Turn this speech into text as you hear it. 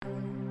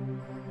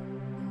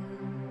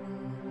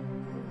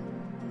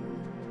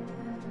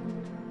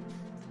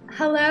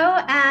Hello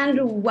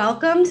and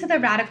welcome to the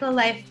Radical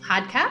Life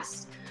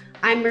podcast.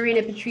 I'm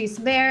Marina Patrice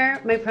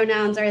Bear. My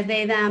pronouns are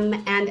they, them,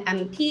 and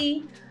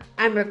MP.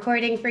 I'm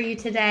recording for you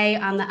today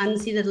on the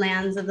unceded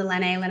lands of the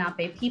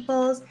Lenape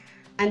peoples.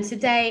 And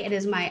today it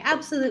is my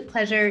absolute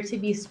pleasure to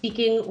be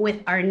speaking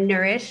with our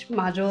Nourish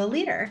module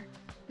leader.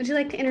 Would you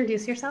like to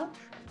introduce yourself?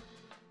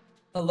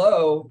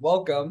 Hello,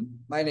 welcome.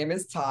 My name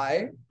is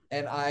Ty,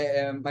 and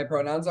my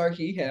pronouns are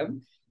he,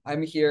 him.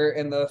 I'm here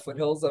in the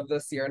foothills of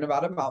the Sierra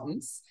Nevada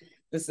mountains.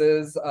 This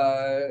is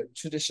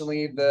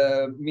traditionally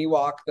the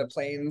Miwok, the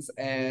Plains,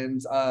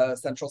 and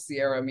Central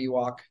Sierra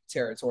Miwok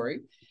territory.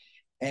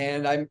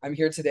 And I'm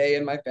here today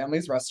in my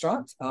family's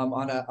restaurant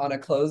on a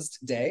closed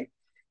day.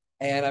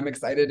 And I'm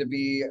excited to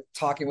be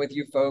talking with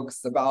you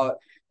folks about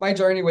my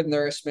journey with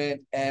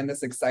nourishment and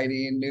this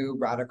exciting new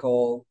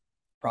radical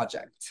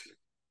project.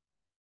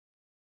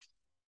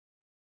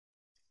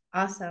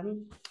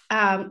 Awesome.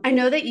 I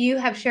know that you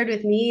have shared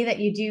with me that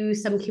you do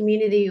some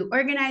community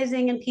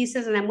organizing and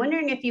pieces, and I'm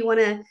wondering if you want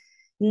to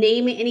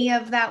name any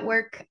of that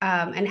work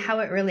and how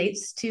it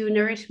relates to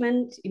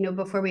nourishment,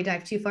 before we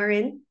dive too far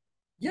in.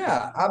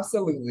 Yeah,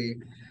 absolutely.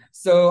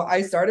 So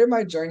I started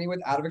my journey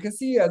with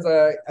advocacy as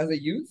a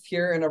youth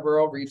here in a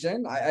rural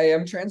region. I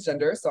am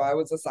transgender, so I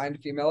was assigned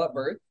female at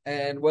birth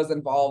and was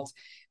involved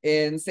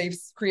in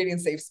creating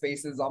safe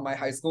spaces on my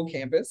high school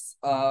campus.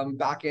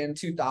 Back in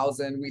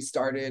 2000, we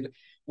started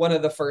one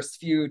of the first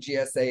few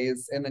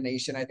GSAs in the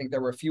nation. I think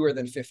there were fewer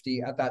than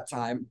 50 at that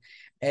time.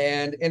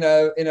 And in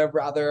a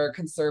rather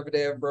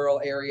conservative rural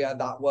area,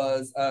 that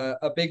was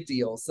a big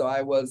deal. So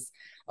I was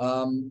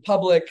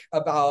public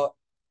about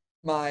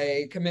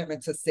my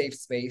commitment to safe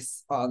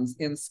space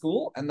in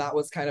school, and that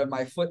was kind of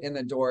my foot in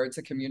the door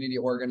to community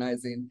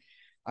organizing.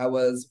 I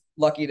was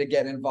lucky to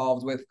get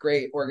involved with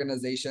great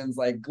organizations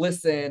like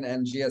GLSEN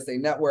and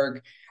GSA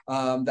Network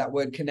that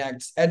would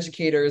connect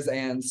educators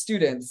and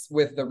students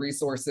with the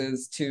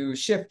resources to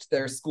shift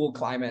their school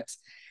climate.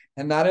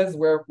 And that is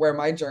where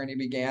my journey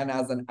began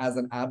as an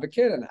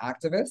advocate, an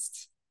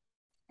activist,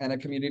 and a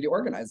community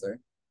organizer.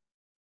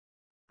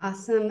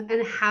 Awesome.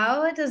 And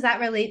how does that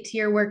relate to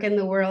your work in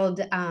the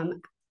world,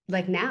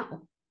 like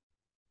now?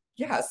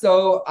 Yeah,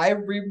 so I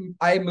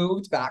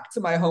moved back to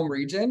my home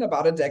region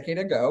about a decade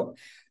ago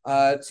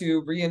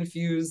to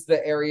reinfuse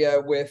the area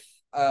with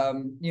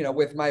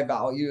my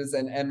values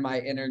and my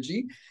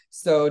energy.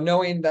 So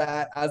knowing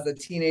that as a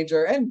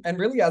teenager and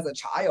really as a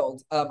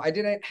child, I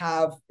didn't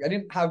have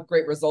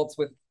great results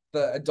with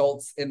the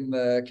adults in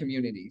the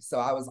community. So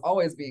I was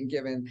always being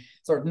given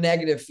sort of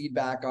negative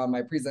feedback on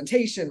my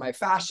presentation, my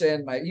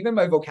fashion, even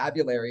my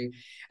vocabulary.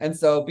 And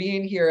so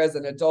being here as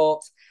an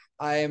adult,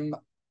 I'm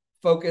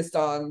focused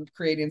on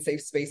creating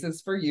safe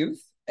spaces for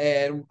youth,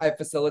 and I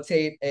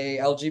facilitate a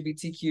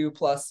LGBTQ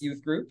plus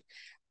youth group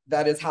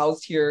that is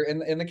housed here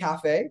in the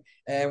cafe,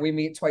 and we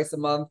meet twice a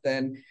month,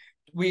 and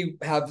we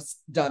have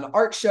done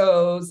art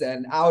shows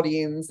and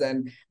outings,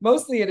 and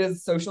mostly it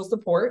is social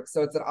support.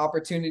 So it's an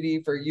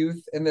opportunity for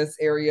youth in this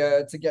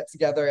area to get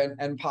together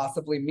and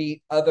possibly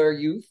meet other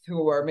youth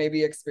who are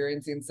maybe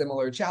experiencing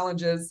similar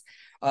challenges,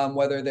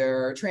 whether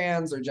they're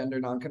trans or gender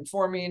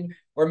nonconforming,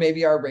 or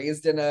maybe are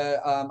raised in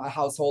a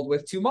household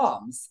with two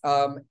moms.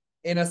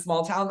 In a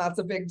small town, that's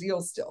a big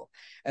deal still.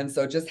 And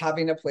so just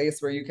having a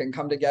place where you can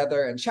come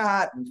together and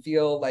chat and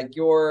feel like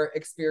your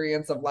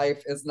experience of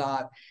life is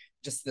not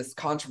just this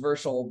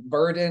controversial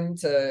burden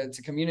to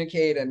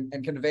communicate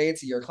and convey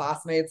to your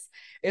classmates.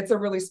 It's a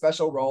really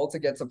special role to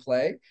get to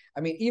play.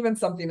 I mean, even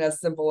something as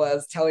simple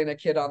as telling a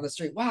kid on the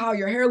street, wow,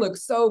 your hair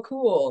looks so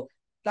cool.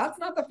 That's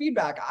not the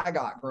feedback I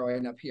got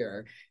growing up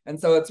here. And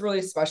so it's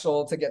really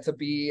special to get to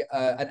be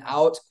an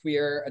out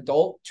queer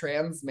adult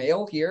trans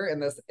male here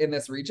in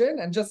this region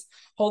and just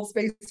hold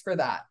space for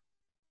that.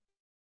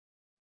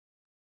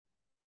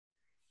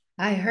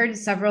 I heard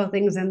several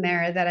things in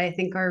there that I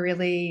think are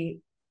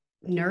really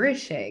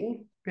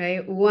nourishing,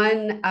 right?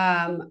 One,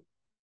 and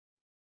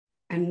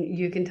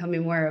you can tell me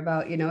more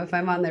about, if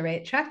I'm on the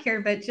right track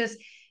here, but just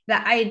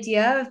the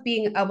idea of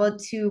being able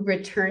to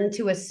return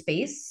to a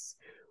space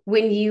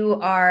when you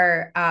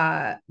are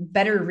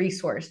better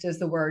resourced is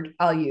the word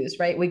I'll use,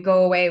 right? We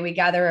go away, we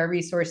gather our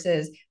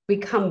resources, we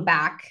come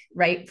back,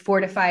 right?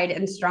 Fortified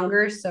and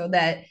stronger so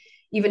that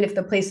even if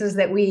the places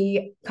that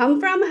we come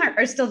from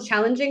are still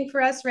challenging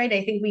for us, right?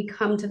 I think we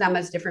come to them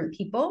as different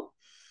people.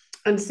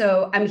 And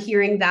so I'm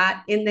hearing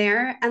that in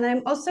there. And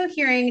I'm also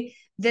hearing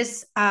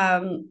this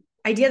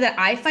idea that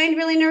I find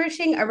really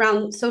nourishing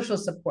around social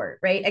support,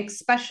 right?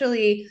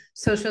 Especially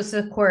social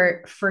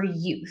support for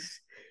youth,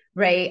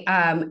 right?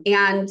 I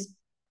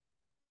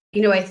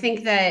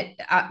think that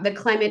the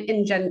climate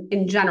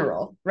in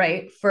general,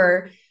 right,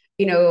 for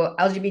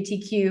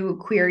LGBTQ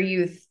queer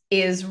youth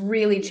is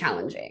really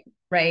challenging,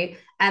 right,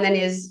 and then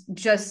is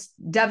just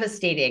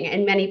devastating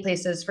in many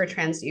places for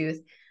trans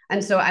youth.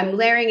 And so I'm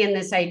layering in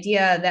this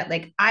idea that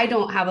like I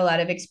don't have a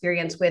lot of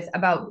experience with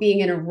about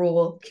being in a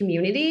rural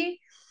community.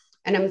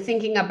 And I'm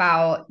thinking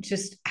about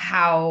just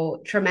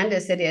how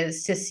tremendous it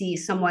is to see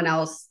someone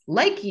else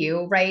like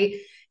you, right?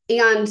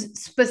 And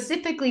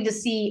specifically to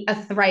see a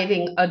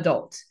thriving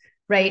adult,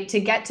 right? To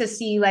get to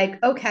see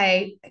like,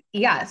 okay,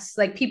 yes,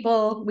 like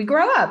people, we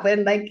grow up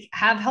and like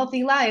have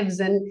healthy lives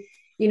and,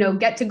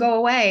 get to go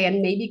away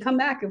and maybe come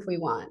back if we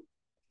want.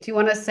 Do you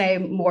want to say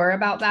more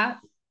about that?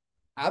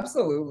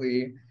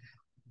 Absolutely.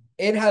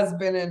 It has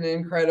been an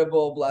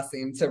incredible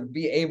blessing to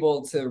be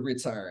able to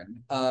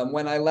return.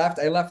 When I left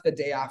the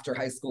day after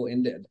high school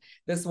ended.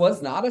 This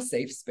was not a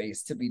safe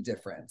space to be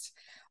different.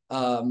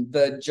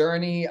 The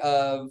journey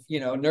of,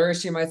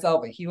 nourishing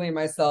myself and healing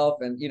myself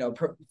and,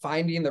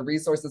 finding the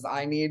resources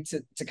I need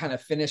to kind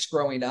of finish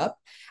growing up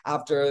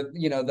after,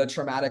 the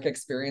traumatic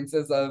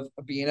experiences of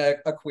being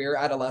a queer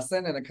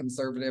adolescent in a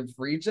conservative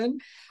region.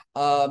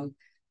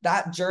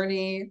 That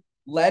journey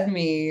led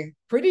me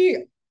pretty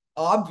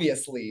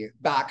obviously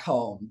back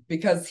home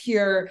because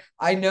here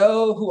I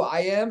know who I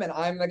am and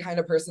I'm the kind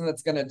of person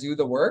that's going to do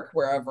the work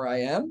wherever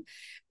I am,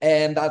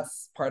 and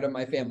that's part of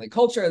my family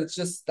culture. That's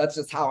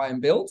just how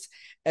I'm built.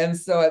 And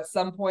so at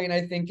some point,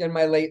 I think in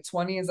my late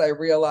 20s, I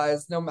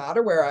realized no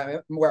matter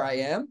where I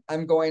am,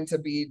 I'm going to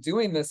be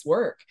doing this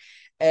work.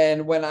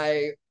 And when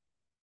I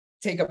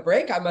take a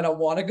break, I'm going to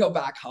want to go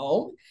back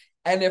home.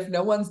 And if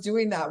no one's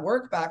doing that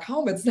work back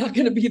home, it's not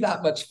going to be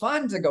that much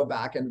fun to go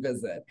back and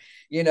visit,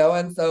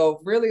 And so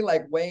really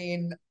like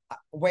weighing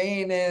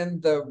in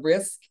the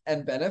risk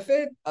and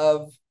benefit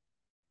of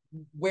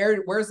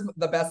where's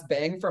the best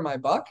bang for my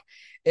buck.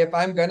 If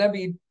I'm going to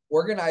be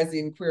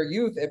organizing queer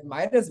youth, it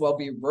might as well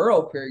be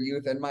rural queer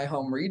youth in my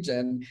home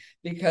region,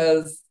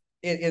 because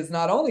it is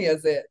not only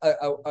is it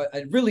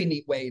a really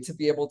neat way to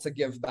be able to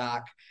give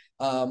back,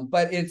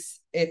 but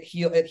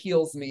it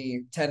heals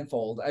me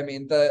tenfold. I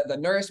mean, the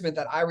nourishment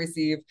that I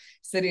receive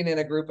sitting in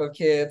a group of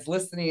kids,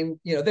 listening,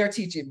 they're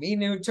teaching me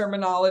new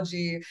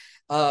terminology,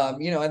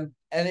 and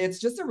it's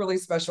just a really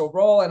special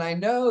role. And I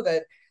know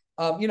that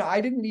I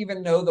didn't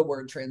even know the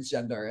word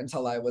transgender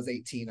until I was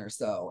 18 or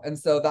so. And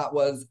so that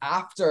was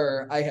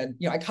after I had,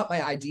 I cut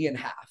my ID in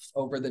half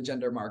over the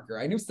gender marker.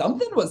 I knew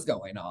something was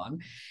going on.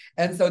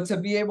 And so to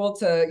be able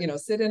to,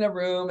 sit in a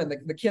room and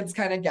the kids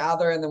kind of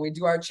gather and then we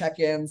do our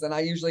check-ins, and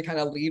I usually kind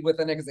of lead with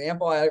an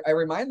example. I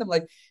remind them,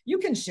 like, you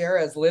can share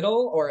as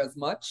little or as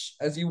much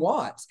as you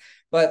want,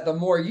 but the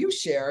more you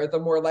share, the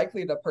more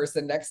likely the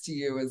person next to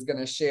you is going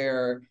to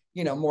share,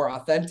 more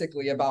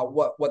authentically about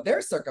what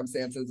their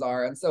circumstances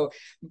are. And so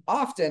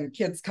often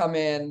kids come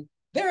in,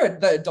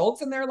 the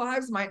adults in their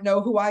lives might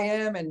know who I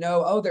am and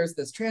know, oh, there's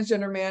this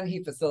transgender man,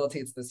 he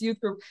facilitates this youth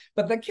group,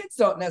 but the kids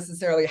don't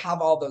necessarily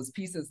have all those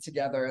pieces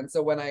together. And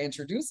so when I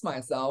introduce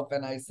myself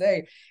and I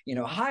say,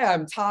 hi,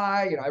 I'm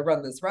Ty, I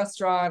run this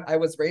restaurant, I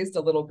was raised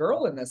a little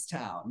girl in this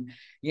town,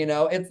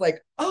 it's like,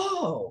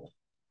 oh,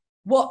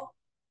 well,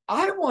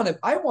 I want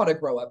to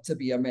grow up to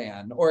be a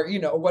man, or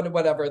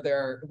whatever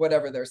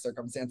their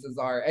circumstances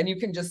are. And you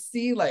can just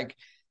see like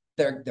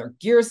their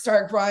gears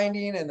start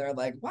grinding and they're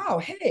like, wow,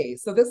 hey,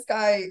 so this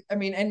guy, I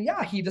mean, and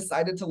yeah, he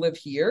decided to live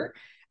here.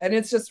 And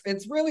it's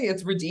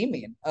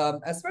redeeming,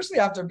 especially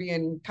after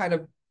being kind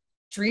of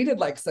treated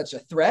like such a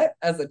threat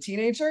as a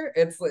teenager.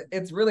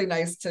 It's really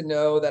nice to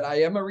know that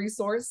I am a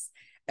resource,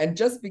 and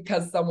just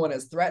because someone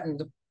is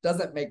threatened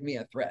doesn't make me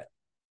a threat.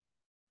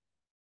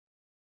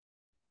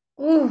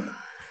 Ooh,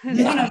 I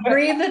just want Yeah. to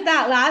breathe at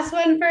that last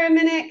one for a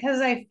minute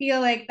because I feel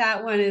like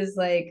that one is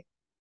like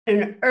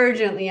an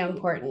urgently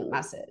important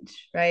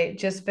message, right?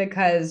 Just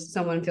because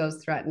someone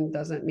feels threatened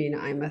doesn't mean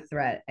I'm a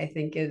threat. I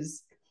think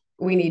is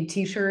we need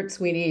t-shirts,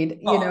 we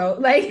need, Oh,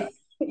 like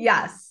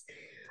yes.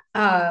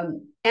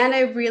 And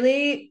I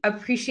really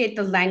appreciate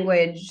the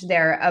language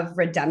there of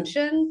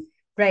redemption,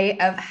 right?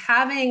 Of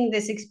having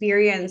this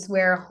experience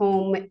where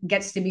home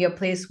gets to be a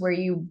place where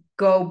you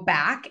go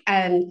back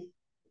and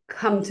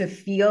come to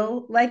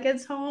feel like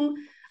it's home.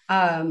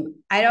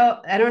 I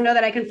don't know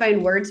that I can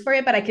find words for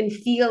it, but I can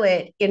feel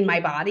it in my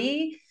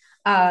body.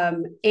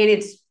 And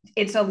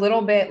it's a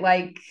little bit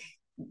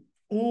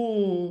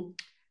mm,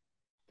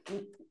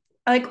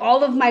 like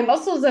all of my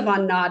muscles have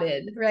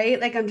unknotted, right?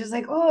 Like I'm just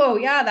like, oh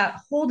yeah, that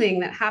holding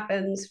that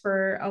happens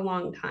for a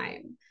long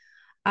time.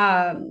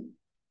 Um,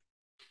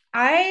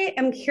 I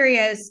am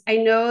curious. I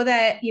know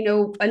that,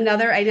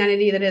 another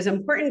identity that is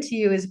important to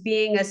you is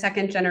being a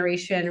second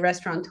generation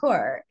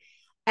restaurateur.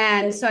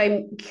 And so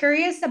I'm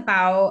curious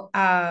about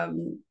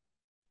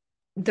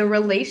the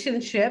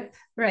relationship,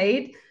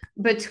 right,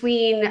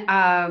 between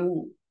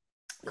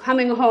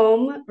coming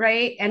home,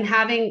 right, and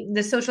having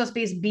the social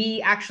space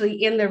be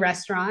actually in the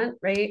restaurant,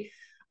 right?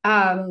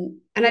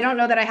 And I don't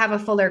know that I have a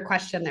fuller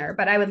question there,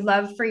 but I would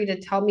love for you to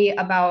tell me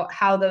about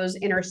how those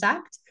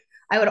intersect.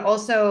 I would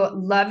also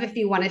love if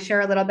you want to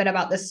share a little bit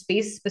about the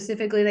space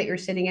specifically that you're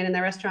sitting in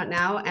the restaurant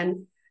now.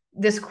 And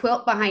this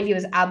quilt behind you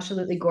is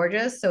absolutely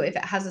gorgeous. So if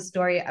it has a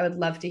story, I would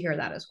love to hear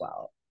that as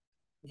well.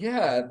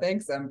 yeah,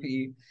 thanks,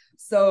 MP.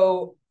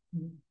 So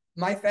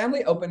my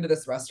family opened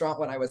this restaurant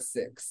when I was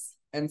 6.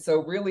 And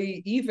so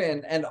really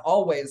even and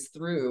always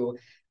through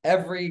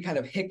every kind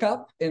of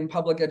hiccup in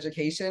public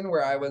education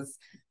where I was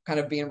kind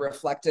of being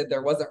reflected,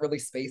 there wasn't really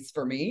space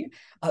for me.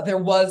 There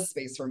was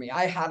space for me.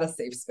 I had a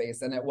safe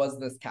space, and it was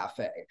this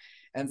cafe.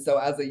 And so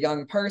as a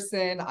young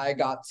person, I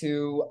got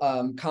to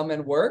come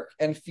and work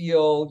and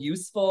feel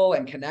useful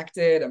and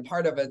connected and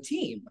part of a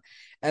team.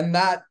 And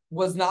that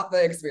was not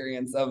the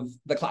experience of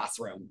the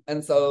classroom.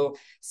 And so,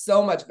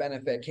 so much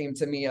benefit came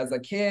to me as a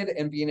kid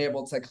in being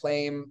able to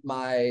claim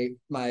my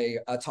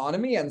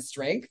autonomy and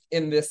strength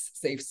in this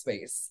safe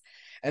space.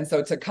 And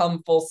so to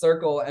come full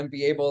circle and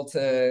be able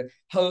to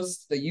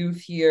host the youth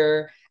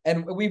here,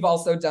 and we've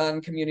also done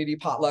community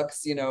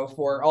potlucks,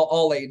 for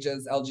all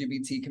ages,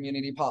 LGBT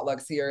community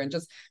potlucks here, and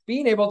just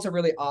being able to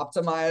really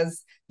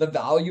optimize the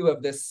value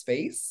of this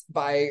space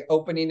by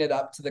opening it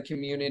up to the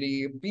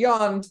community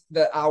beyond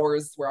the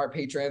hours where our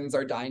patrons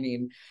are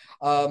dining.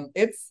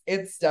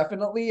 It's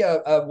definitely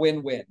a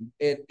win-win.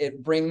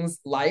 It brings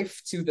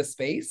life to the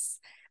space,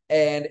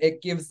 and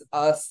it gives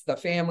us, the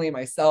family,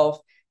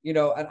 myself,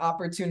 an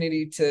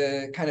opportunity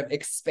to kind of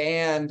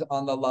expand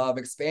on the love,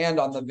 expand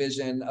on the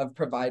vision of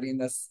providing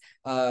this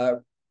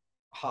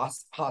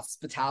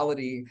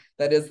hospitality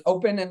that is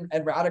open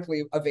and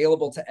radically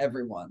available to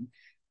everyone.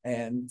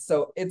 And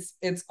so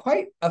it's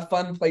quite a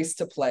fun place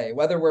to play,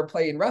 whether we're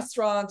playing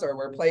restaurants or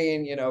we're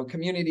playing,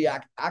 community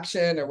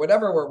action or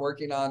whatever we're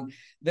working on.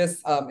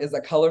 This is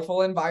a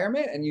colorful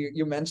environment. And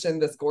you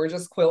mentioned this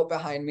gorgeous quilt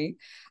behind me.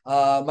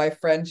 My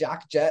friend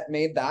Jack Jett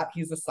made that.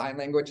 He's a sign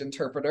language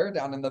interpreter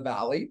down in the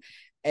Valley.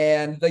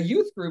 And the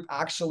youth group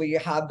actually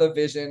had the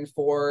vision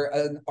for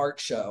an art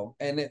show.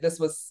 And this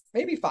was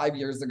maybe 5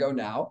 years ago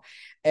now.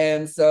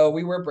 And so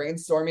we were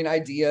brainstorming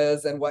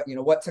ideas and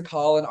what to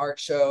call an art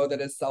show that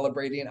is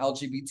celebrating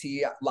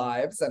LGBT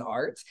lives and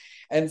art.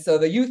 And so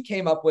the youth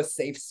came up with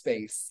Safe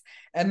Space.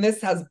 And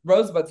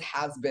Rosebuds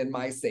has been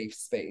my safe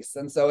space.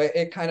 And so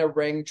it kind of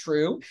rang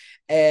true.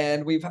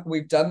 And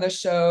we've done the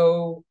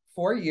show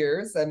 4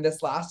 years. And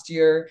this last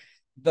year,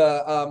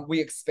 we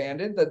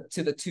expanded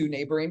to the 2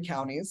 neighboring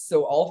counties.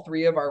 So all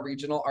 3 of our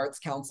regional arts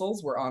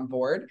councils were on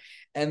board,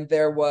 and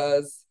there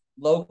was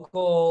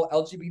local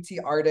LGBT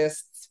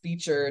artists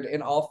featured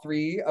in all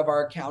 3 of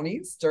our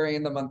counties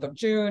during the month of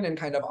June and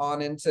kind of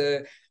on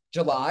into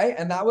July.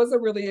 And that was a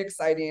really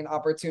exciting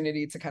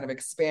opportunity to kind of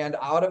expand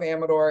out of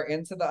Amador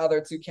into the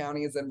other 2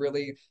 counties and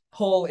really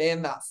pull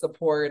in that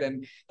support.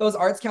 And those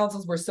arts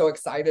councils were so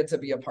excited to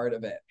be a part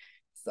of it.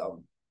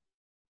 So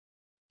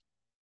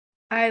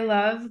I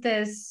love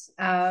this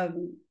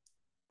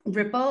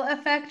ripple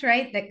effect,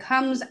 right? That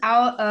comes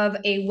out of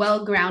a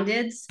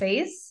well-grounded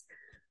space,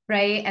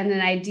 right? And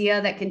an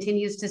idea that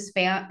continues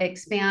to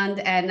expand.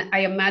 And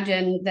I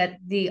imagine that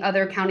the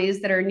other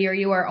counties that are near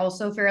you are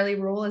also fairly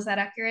rural. Is that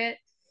accurate?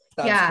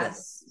 that's correct.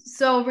 Yes.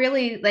 So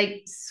really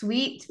like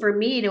sweet for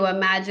me to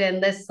imagine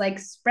this like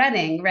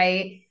spreading,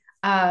 right?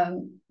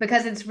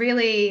 Because it's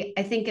really,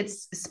 I think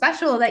it's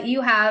special that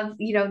you have,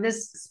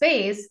 this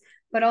space,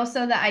 but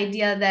also the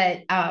idea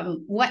that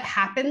what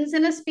happens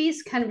in a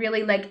space can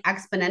really like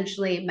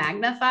exponentially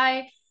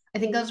magnify. I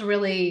think that's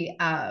really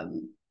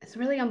it's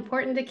really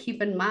important to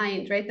keep in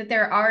mind, right? That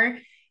there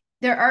aren't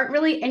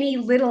really any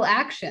little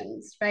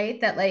actions, right?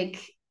 That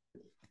like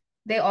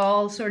they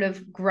all sort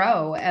of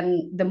grow,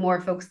 and the more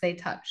folks they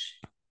touch.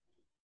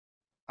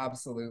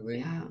 Absolutely.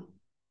 Yeah.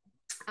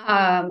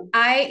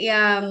 I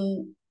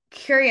am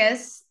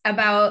curious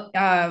about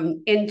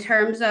in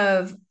terms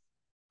of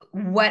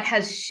what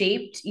has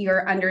shaped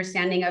your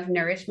understanding of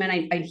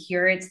nourishment. I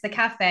hear it's the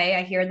cafe.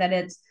 I hear that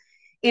it's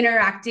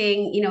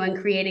interacting,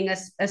 and creating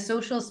a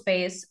social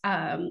space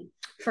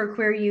for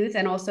queer youth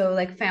and also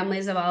like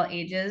families of all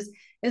ages.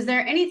 Is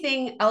there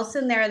anything else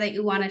in there that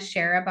you want to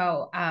share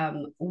about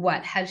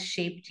what has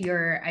shaped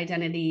your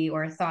identity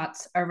or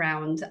thoughts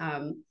around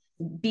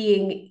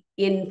being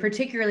in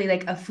particularly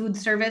like a food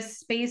service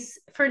space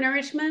for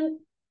nourishment?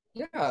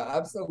 Yeah,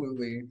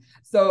 absolutely.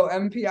 So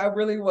I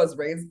really was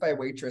raised by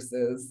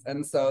waitresses.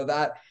 And so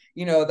that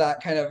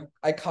kind of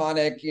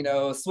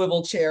iconic,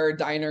 swivel chair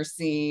diner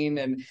scene,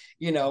 and,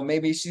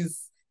 maybe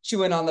she's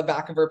chewing on the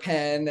back of her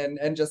pen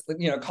and just,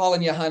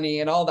 calling you honey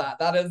and all that.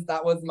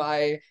 That was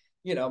my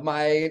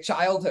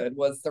childhood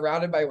was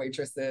surrounded by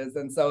waitresses.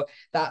 And so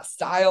that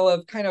style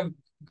of kind of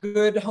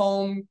good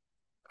home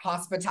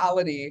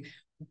hospitality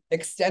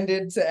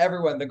extended to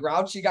everyone, the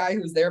grouchy guy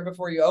who's there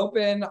before you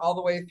open, all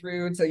the way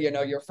through to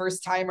your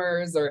first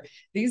timers, or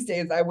these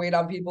days I wait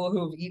on people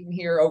who've eaten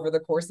here over the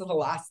course of the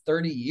last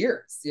 30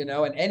 years,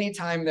 and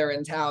anytime they're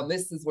in town,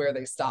 this is where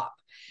they stop.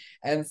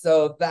 And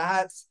so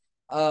that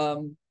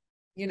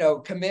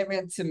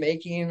commitment to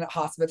making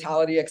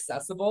hospitality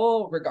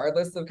accessible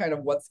regardless of kind of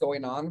what's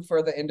going on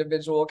for the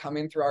individual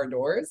coming through our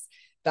doors,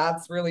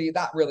 that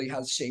really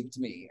has shaped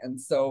me.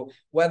 And so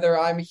whether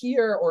I'm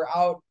here or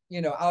out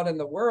in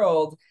the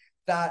world,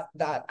 that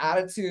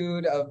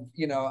attitude of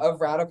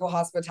radical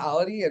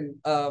hospitality and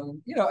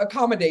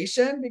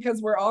accommodation,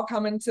 because we're all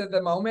coming to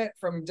the moment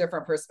from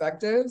different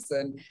perspectives,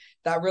 and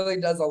that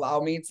really does allow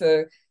me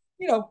to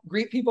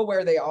greet people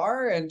where they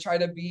are and try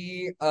to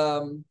be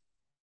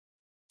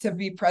to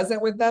be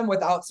present with them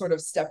without sort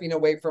of stepping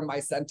away from my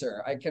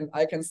center.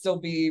 I can still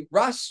be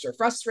rushed or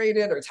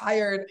frustrated or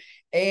tired,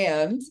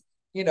 and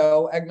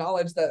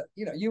acknowledge that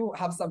you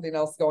have something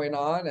else going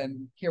on,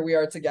 and here we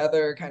are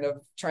together kind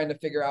of trying to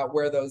figure out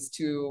where those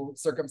two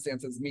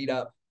circumstances meet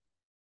up.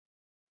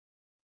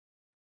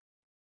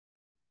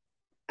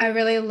 I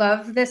really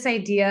love this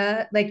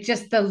idea, like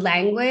just the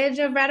language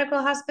of radical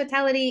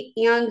hospitality.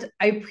 And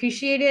I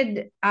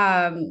appreciated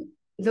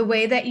the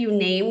way that you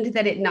named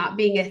that it not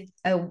being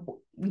a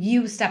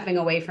you stepping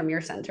away from your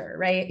center,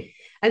 right?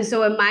 And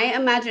so, in my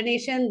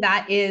imagination,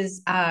 that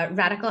is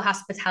radical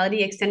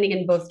hospitality extending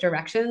in both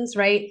directions,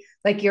 right?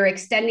 Like you're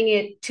extending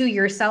it to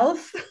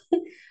yourself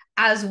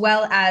as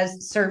well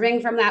as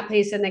serving from that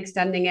place and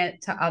extending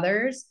it to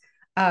others.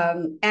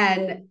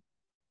 And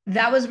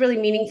that was really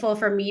meaningful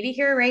for me to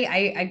hear, right?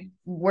 I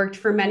worked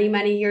for many,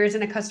 many years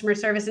in a customer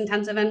service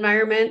intensive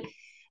environment.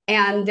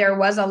 And there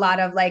was a lot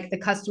of like the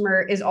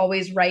customer is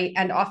always right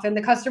and often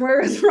the customer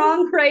is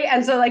wrong, right?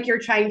 And so like you're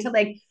trying to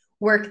like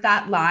work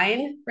that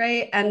line,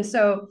 right? And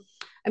so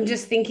I'm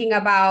just thinking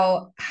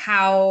about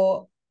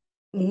how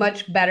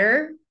much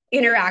better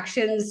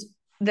interactions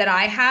that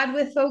I had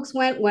with folks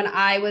went when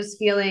I was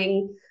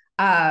feeling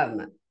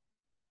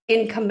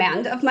in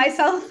command of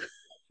myself,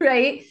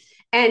 right?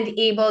 And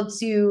able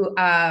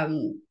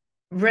to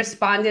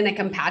respond in a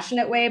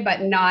compassionate way,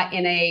 but not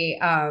in a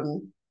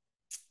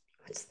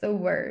what's the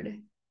word?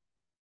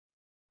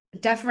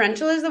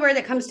 Deferential is the word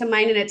that comes to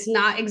mind, and it's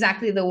not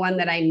exactly the one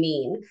that I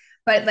mean.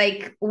 But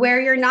like where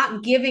you're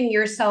not giving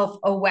yourself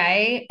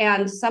away.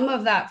 And some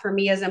of that for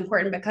me is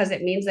important because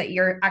it means that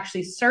you're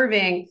actually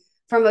serving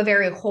from a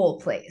very whole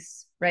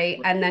place, right?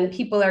 And then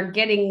people are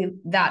getting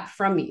that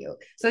from you.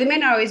 So they may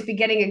not always be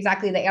getting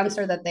exactly the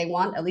answer that they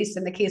want, at least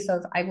in the case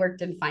of I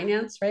worked in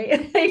finance,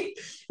 right? Like,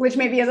 which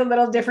maybe is a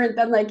little different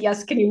than like,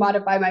 yes, can you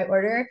modify my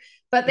order?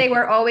 But they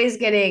were always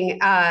getting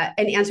an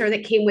answer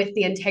that came with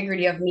the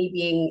integrity of me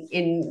being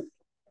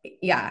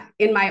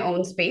in my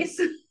own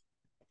space.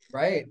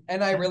 Right.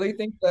 And I really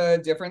think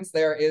the difference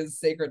there is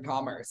sacred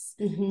commerce.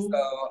 Mm-hmm.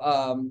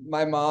 So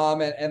my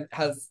mom and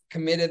has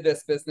committed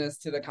this business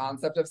to the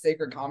concept of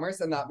sacred commerce.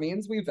 And that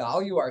means we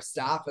value our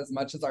staff as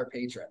much as our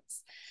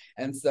patrons.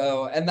 And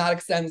that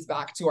extends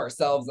back to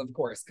ourselves, of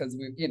course, because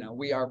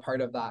we are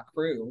part of that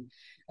crew.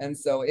 And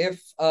so if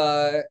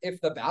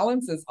the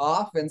balance is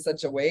off in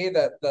such a way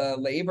that the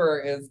labor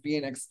is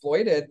being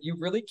exploited, you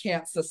really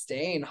can't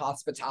sustain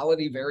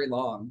hospitality very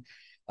long.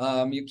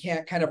 You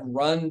can't kind of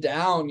run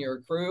down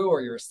your crew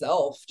or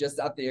yourself just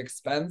at the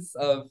expense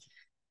of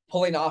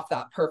pulling off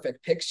that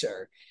perfect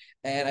picture.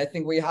 And I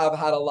think we have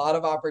had a lot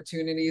of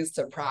opportunities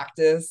to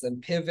practice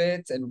and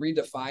pivot and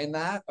redefine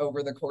that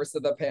over the course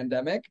of the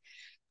pandemic,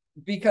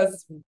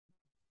 because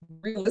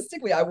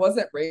realistically, I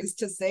wasn't raised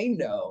to say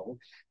no.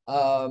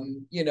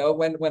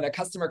 When a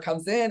customer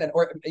comes in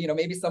or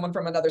maybe someone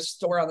from another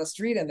store on the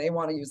street and they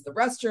want to use the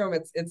restroom,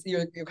 it's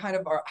you kind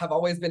of have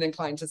always been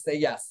inclined to say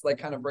yes, like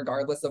kind of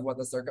regardless of what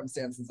the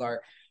circumstances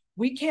are.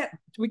 We can't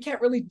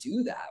really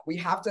do that. We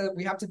have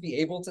to be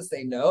able to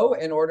say no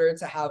in order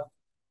to have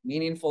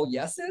meaningful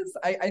yeses,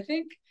 I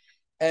think.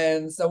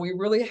 And so we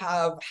really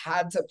have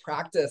had to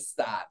practice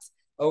that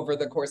over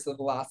the course of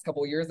the last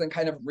couple of years and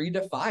kind of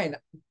redefine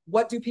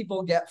what do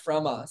people get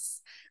from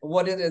us,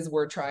 what it is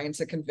we're trying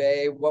to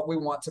convey, what we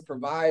want to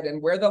provide,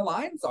 and where the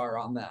lines are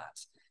on that.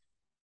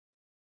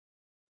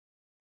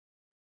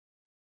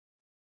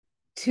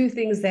 Two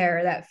things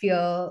there that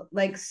feel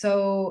like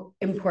so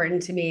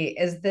important to me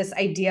is this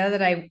idea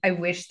that I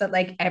wish that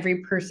like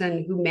every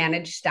person who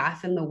managed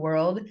staff in the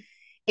world,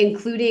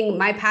 including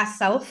my past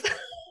self,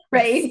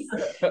 right,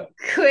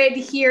 could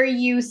hear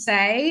you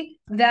say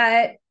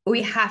that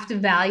we have to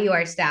value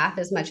our staff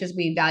as much as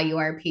we value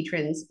our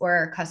patrons or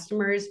our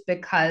customers,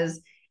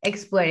 because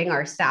exploiting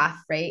our staff,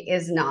 right,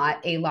 is not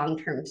a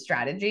long-term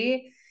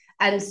strategy.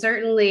 And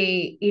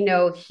certainly,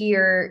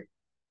 here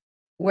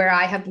where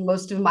I have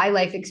most of my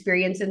life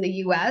experience in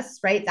the US,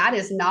 right, that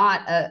is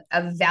not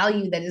a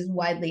value that is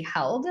widely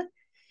held.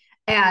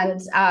 And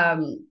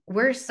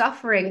we're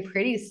suffering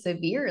pretty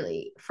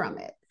severely from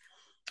it.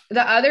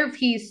 The other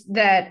piece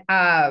that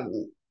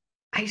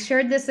I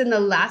shared this in the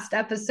last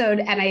episode,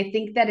 and I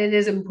think that it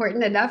is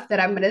important enough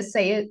that I'm going to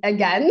say it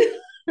again,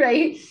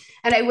 right?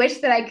 And I wish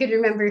that I could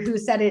remember who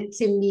said it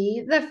to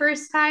me the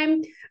first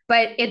time,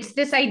 but it's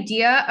this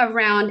idea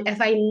around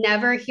if I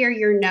never hear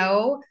your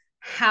no,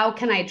 how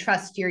can I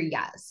trust your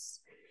yes?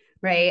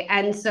 Right.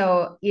 And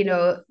so,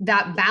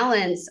 that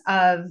balance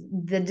of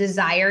the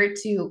desire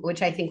to,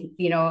 which I think,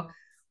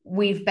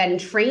 we've been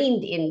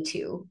trained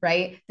into,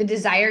 right? The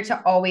desire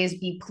to always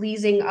be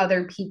pleasing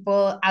other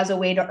people as a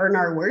way to earn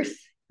our worth,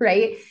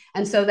 right?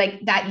 And so, like,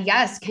 that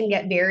yes can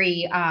get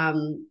very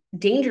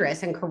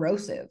dangerous and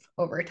corrosive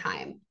over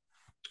time.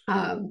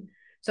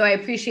 So I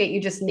appreciate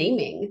you just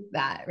naming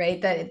that,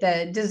 right?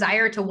 The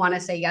desire to want to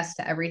say yes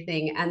to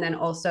everything, and then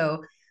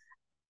also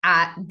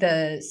at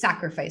the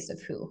sacrifice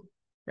of who,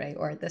 right?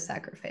 Or at the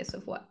sacrifice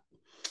of what.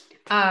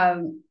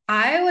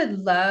 I would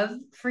love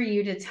for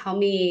you to tell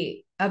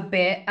me a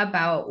bit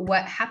about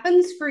what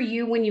happens for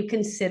you when you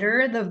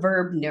consider the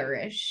verb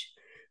nourish,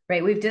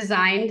 right? We've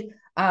designed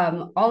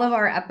all of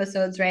our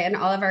episodes, right, and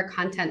all of our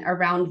content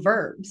around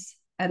verbs.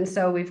 And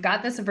so we've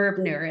got this verb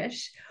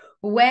nourish.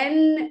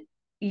 When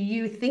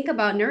you think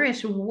about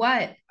nourish,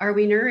 what are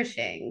we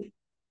nourishing?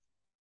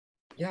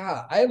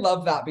 Yeah, I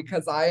love that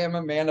because I am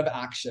a man of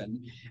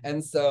action.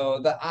 And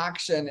so the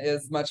action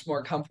is much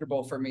more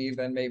comfortable for me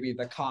than maybe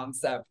the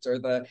concept or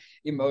the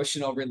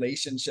emotional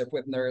relationship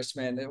with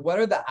nourishment. And what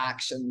are the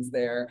actions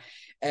there?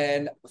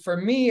 And for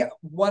me,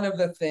 one of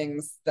the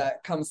things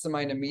that comes to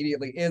mind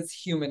immediately is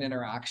human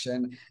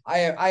interaction. I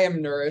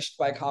am nourished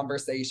by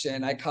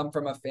conversation. I come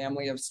from a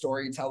family of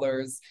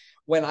storytellers.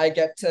 When I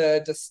get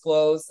to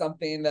disclose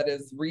something that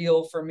is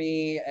real for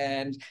me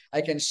and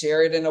I can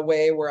share it in a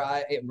way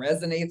where it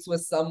resonates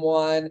with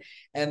someone,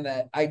 and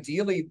that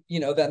ideally,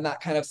 then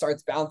that kind of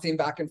starts bouncing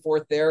back and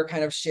forth. They're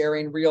kind of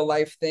sharing real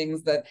life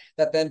things that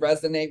then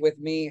resonate with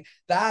me.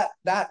 That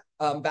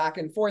back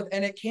and forth,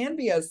 and it can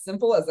be as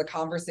simple as a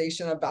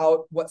conversation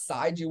about what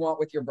side you want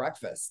with your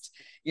breakfast,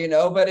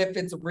 but if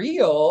it's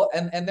real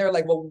and they're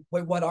like, well,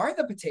 wait, what are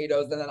the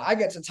potatoes, and then I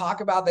get to talk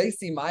about, they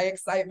see my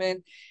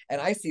excitement and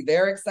I see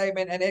their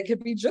excitement, and it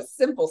could be just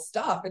simple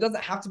stuff. It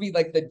doesn't have to be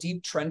like the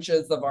deep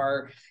trenches of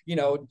our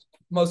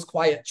most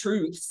quiet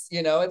truths.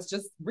 It's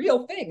just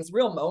real things,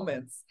 real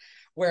moments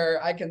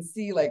where I can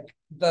see like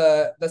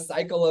the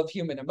cycle of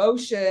human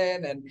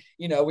emotion, and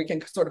we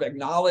can sort of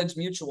acknowledge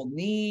mutual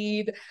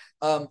need.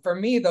 For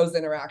me, those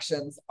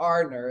interactions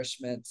are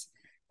nourishment.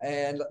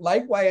 And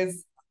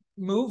likewise,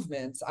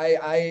 movement.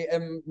 I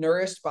am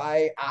nourished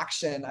by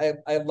action.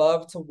 I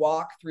love to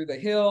walk through the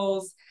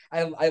hills.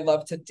 I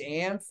love to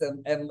dance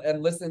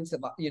and listen to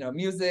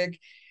music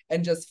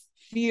and just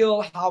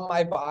feel how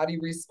my body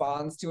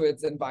responds to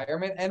its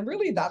environment. And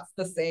really that's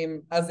the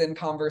same as in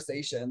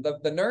conversation.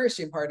 The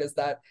nourishing part is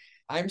that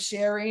I'm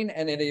sharing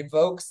and it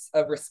evokes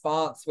a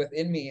response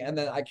within me. And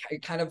then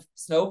it kind of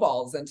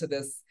snowballs into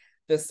this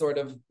sort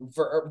of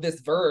this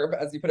verb,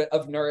 as you put it,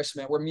 of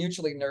nourishment. We're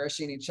mutually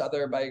nourishing each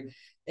other by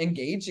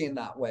engaging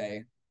that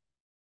way.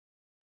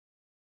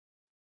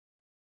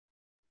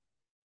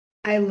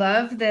 I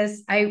love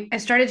this. I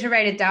started to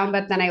write it down,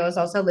 but then I was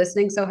also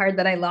listening so hard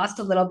that I lost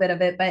a little bit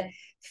of it. But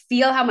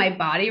feel how my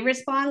body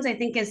responds, I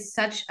think, is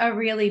such a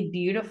really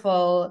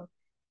beautiful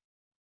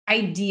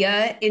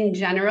idea in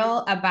general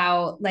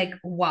about like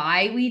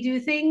why we do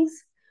things,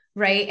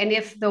 right? And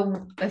if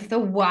the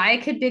why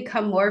could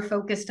become more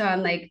focused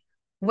on like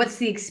what's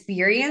the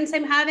experience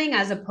I'm having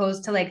as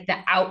opposed to like the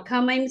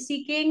outcome I'm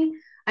seeking,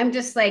 I'm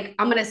just like,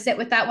 I'm gonna sit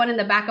with that one in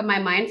the back of my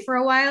mind for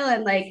a while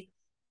and like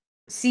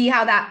see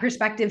how that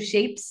perspective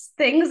shapes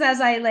things as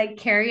I like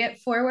carry it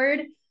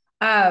forward.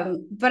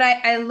 But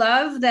I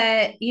love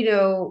that,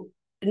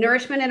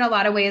 nourishment in a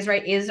lot of ways,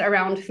 right, is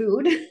around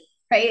food,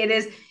 right?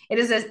 It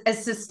is a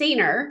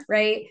sustainer,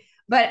 right?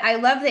 But I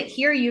love that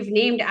here you've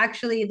named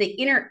actually the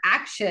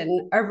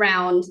interaction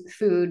around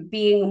food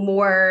being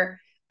more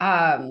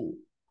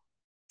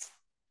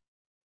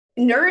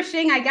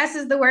nourishing, I guess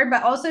is the word,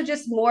 but also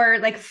just more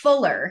like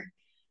fuller,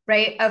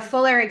 right? A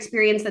fuller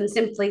experience than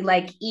simply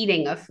like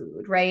eating a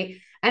food, right?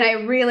 And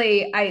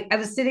I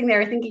was sitting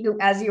there thinking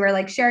as you were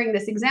like sharing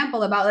this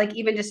example about like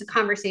even just a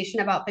conversation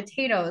about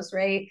potatoes,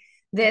 right?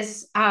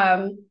 This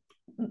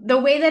the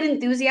way that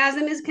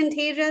enthusiasm is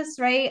contagious,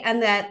 right?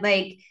 And that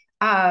like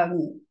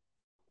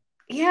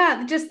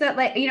yeah, just that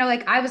like,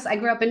 like I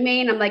grew up in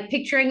Maine, I'm like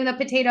picturing the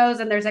potatoes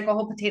and there's like a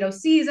whole potato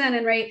season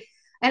and right.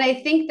 And I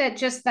think that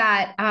just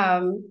that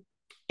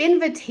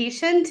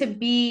invitation to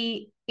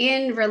be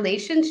in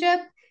relationship,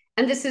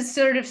 and this is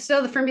sort of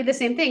still for me the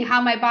same thing,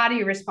 how my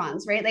body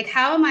responds, right? Like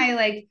how am I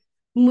like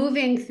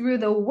moving through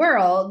the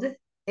world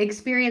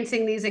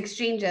experiencing these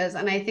exchanges?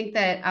 And I think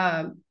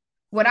that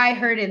what I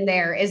heard in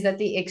there is that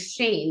the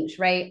exchange,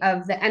 right,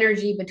 of the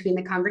energy between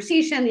the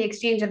conversation, the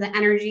exchange of the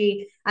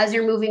energy as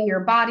you're moving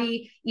your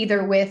body,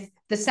 either with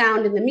the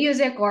sound and the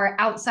music or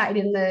outside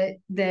in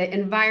the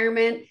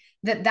environment,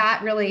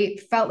 that really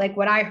felt like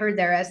what I heard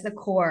there as the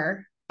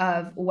core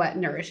of what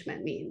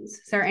nourishment means.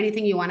 Is there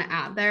anything you want to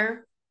add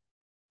there?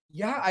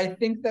 Yeah, I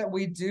think that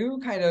we do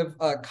kind of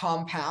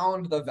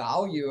compound the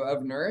value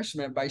of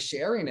nourishment by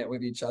sharing it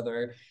with each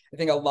other. I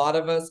think a lot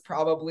of us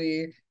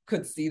probably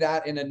could see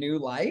that in a new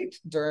light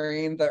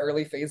during the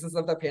early phases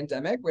of the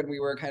pandemic when we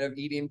were kind of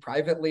eating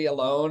privately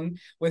alone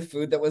with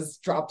food that was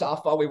dropped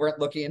off while we weren't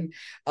looking.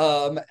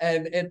 And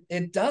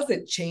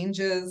it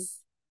changes.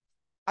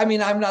 I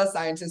mean, I'm not a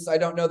scientist, so I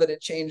don't know that it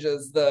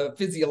changes the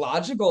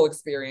physiological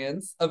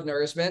experience of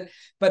nourishment,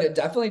 but it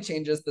definitely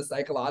changes the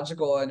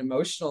psychological and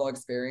emotional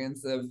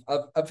experience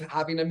of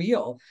having a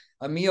meal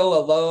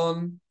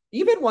alone,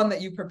 even one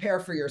that you prepare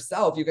for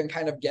yourself. You can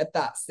kind of get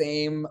that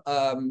same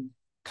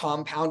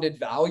compounded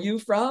value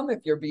from if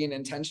you're being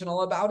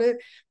intentional about it.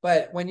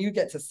 But when you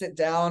get to sit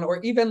down, or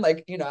even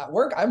like, at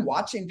work, I'm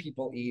watching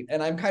people eat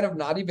and I'm kind of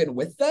not even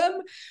with them,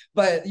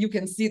 but you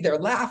can see they're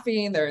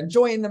laughing, they're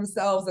enjoying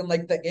themselves, and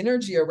like the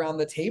energy around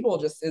the table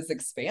just is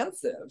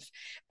expansive.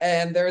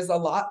 And there's a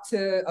lot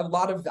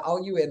of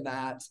value in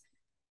that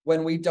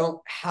when we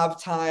don't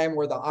have time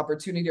or the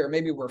opportunity, or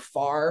maybe we're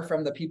far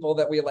from the people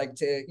that we like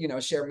to,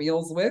 share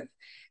meals with.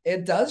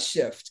 It does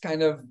shift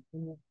kind of,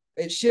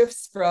 it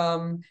shifts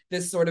from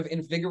this sort of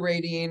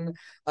invigorating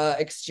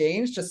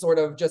exchange to sort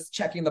of just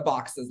checking the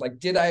boxes, like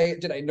did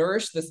I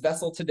nourish this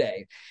vessel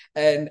today,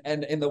 and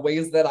in the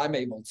ways that I'm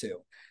able to.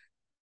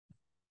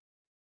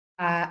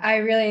 I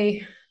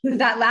really,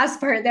 that last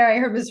part there I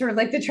heard was sort of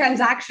like the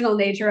transactional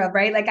nature of,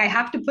 right? Like I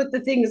have to put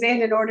the things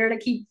in order to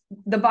keep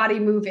the body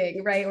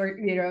moving, right? Or,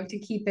 to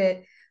keep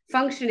it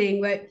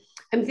functioning. But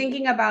I'm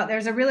thinking about,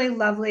 there's a really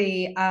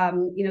lovely,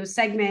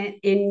 segment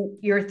in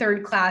your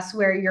third class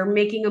where you're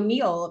making a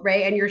meal,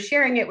 right? And you're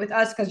sharing it with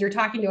us because you're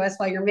talking to us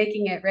while you're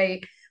making it,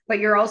 right? But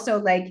you're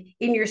also like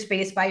in your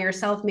space by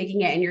yourself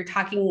making it. And you're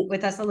talking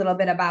with us a little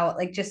bit about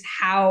like just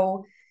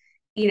how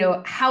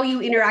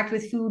you interact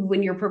with food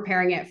when you're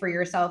preparing it for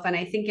yourself. And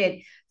I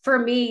think for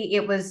me,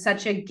 it was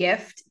such a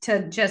gift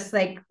to just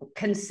like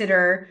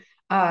consider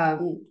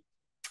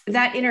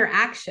that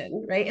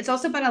interaction, right? It's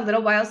also been a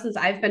little while since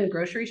I've been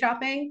grocery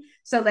shopping.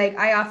 So like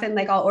I often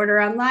like I'll order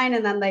online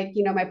and then like,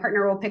 my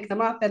partner will pick them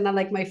up and then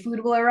like my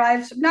food will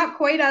arrive. So not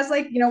quite as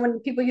like, when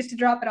people used to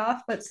drop it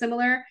off, but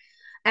similar.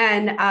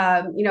 And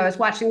I was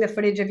watching the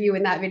footage of you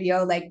in that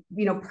video, like,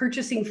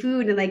 purchasing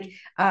food and like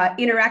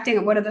interacting.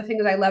 And one of the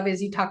things I love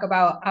is you talk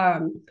about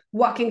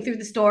walking through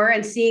the store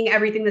and seeing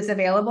everything that's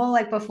available,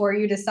 like before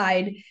you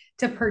decide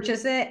to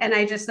purchase it. And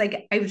I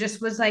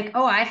just was like,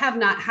 oh, I have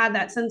not had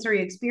that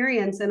sensory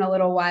experience in a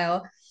little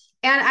while.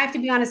 And I have to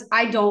be honest,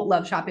 I don't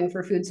love shopping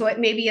for food. So it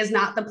maybe is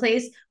not the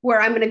place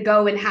where I'm going to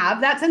go and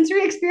have that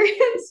sensory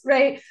experience,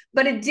 right?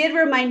 But it did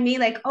remind me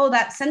like, oh,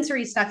 that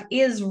sensory stuff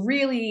is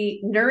really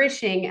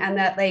nourishing, and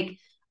that like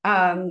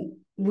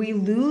we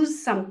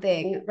lose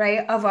something,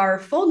 right, of our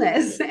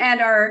fullness and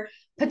our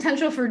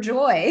potential for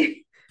joy,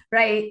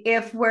 right,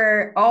 if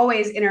we're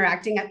always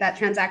interacting at that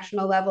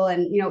transactional level.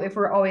 And if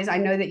we're always, I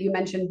know that you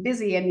mentioned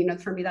busy, and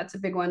for me that's a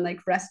big one, like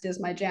rest is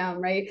my jam,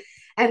 right?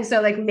 And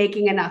so like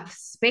making enough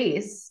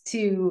space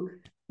to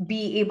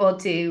be able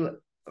to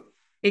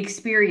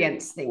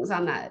experience things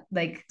on that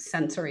like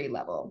sensory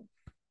level.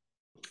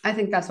 I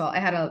think that's all. I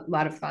had a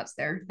lot of thoughts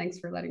there. Thanks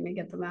for letting me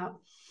get them out.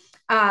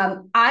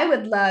 I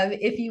would love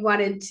if you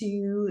wanted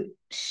to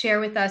share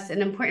with us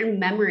an important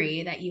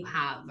memory that you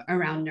have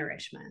around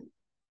nourishment.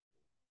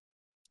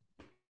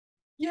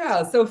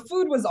 Yeah, so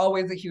food was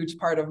always a huge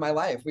part of my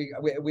life.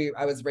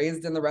 I was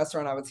raised in the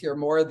restaurant. I was here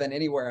more than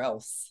anywhere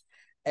else.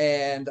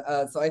 And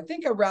so I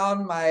think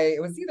around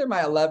it was either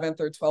my 11th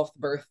or 12th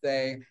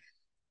birthday.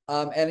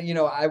 And,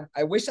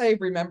 I wish I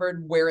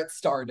remembered where it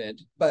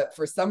started, but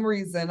for some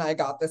reason I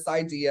got this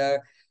idea,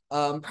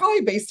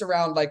 probably based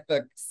around like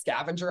the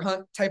scavenger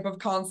hunt type of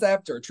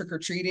concept or trick or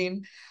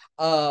treating.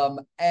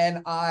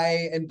 And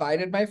I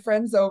invited my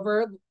friends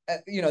over.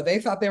 They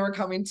thought they were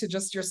coming to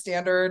just your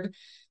standard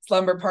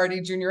slumber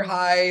party, junior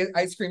high,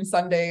 ice cream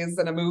sundaes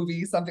and a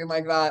movie, something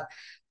like that.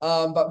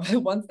 But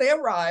once they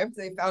arrived,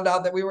 they found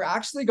out that we were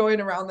actually going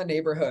around the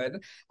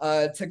neighborhood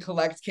to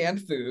collect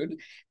canned food.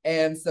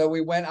 And so we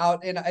went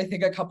out in, I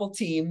think, a couple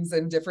teams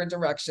in different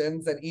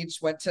directions, and each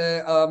went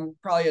to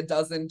probably a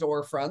dozen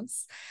door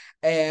fronts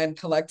and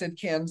collected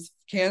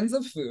cans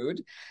of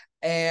food.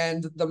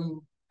 And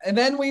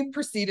then we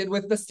proceeded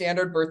with the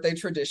standard birthday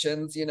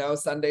traditions,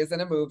 Sundays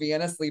and a movie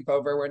and a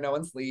sleepover where no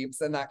one sleeps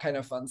and that kind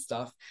of fun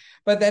stuff.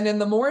 But then in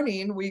the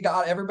morning, we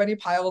got everybody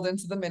piled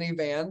into the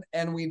minivan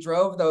and we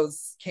drove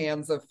those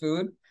cans of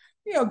food,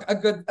 a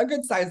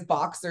good sized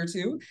box or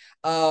two,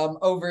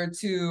 over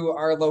to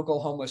our local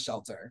homeless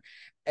shelter.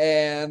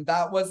 And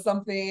that was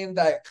something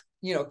that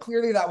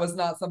clearly that was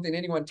not something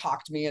anyone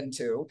talked me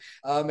into.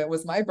 It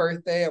was my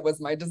birthday. It was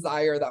my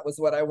desire. That was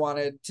what I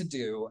wanted to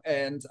do.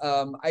 And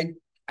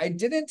I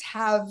didn't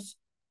have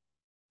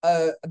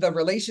the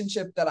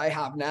relationship that I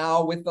have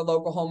now with the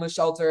local homeless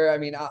shelter. I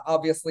mean,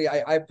 obviously,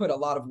 I put a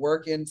lot of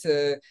work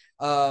into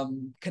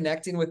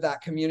connecting with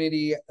that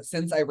community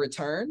since I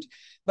returned.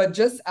 But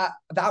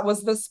that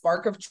was the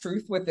spark of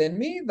truth within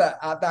me, that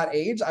at that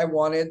age, I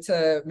wanted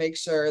to make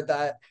sure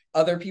that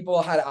other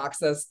people had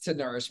access to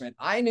nourishment.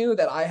 I knew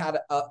that I had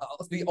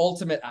the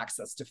ultimate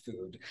access to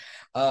food,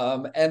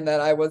 and that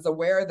I was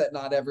aware that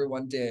not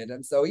everyone did.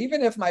 And so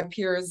even if my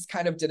peers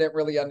kind of didn't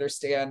really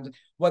understand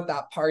what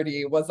that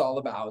party was all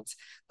about,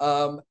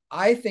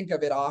 I think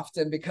of it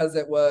often because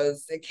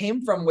it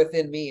came from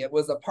within me. It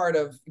was a part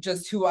of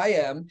just who I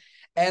am.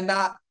 And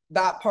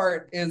that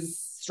part is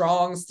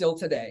strong still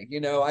today.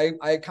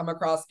 I come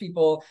across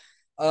people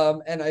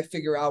and I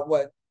figure out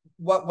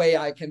what way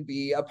I can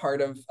be a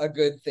part of a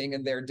good thing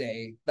in their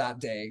day that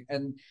day.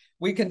 And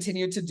we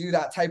continue to do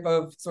that type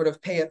of sort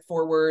of pay it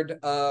forward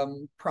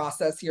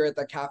process here at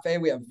the cafe.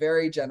 We have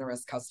very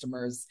generous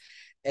customers,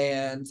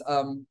 and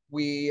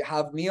we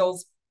have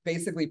meals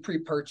basically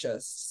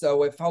pre-purchased.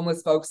 So if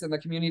homeless folks in the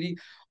community,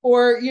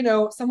 or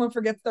someone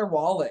forgets their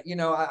wallet,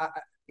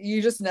 you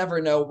just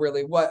never know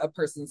really what a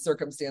person's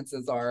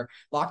circumstances are,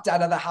 locked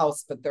out of the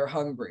house, but they're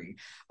hungry.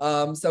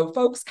 So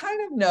folks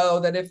kind of know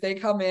that if they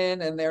come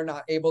in and they're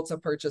not able to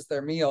purchase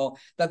their meal,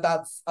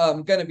 that's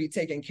going to be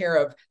taken care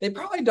of. They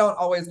probably don't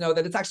always know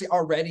that it's actually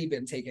already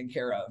been taken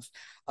care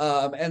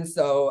of. And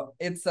so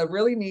it's a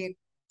really neat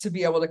to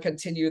be able to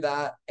continue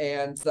that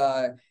and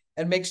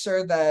make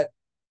sure that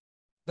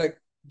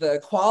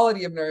the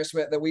quality of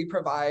nourishment that we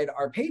provide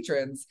our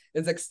patrons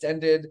is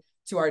extended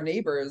to our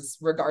neighbors,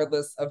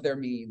 regardless of their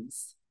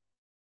means.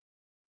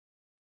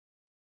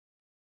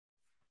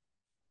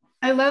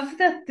 I love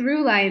the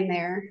through line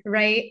there,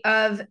 right?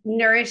 Of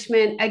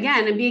nourishment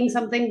again and being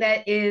something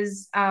that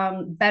is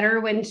better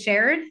when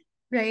shared,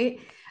 right?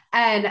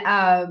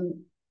 And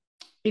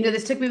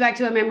this took me back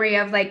to a memory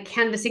of like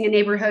canvassing a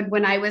neighborhood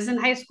when I was in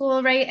high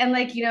school, right? And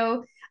like,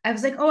 I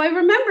was like, oh, I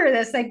remember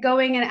this, like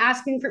going and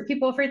asking for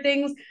people for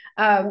things.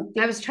 I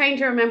was trying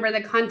to remember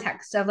the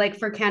context of like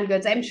for canned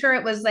goods. I'm sure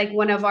it was like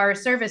one of our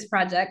service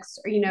projects,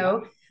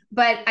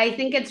 but I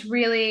think it's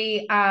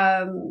really,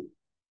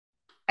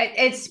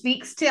 it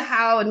speaks to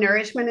how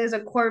nourishment is a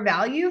core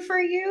value for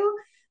you,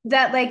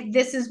 that like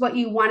this is what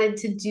you wanted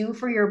to do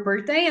for your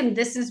birthday and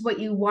this is what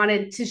you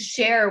wanted to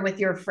share with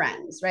your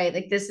friends, right?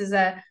 Like this is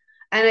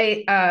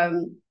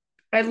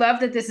I love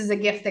that this is a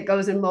gift that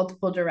goes in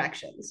multiple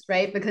directions,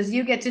 right? Because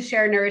you get to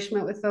share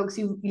nourishment with folks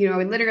who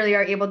literally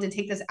are able to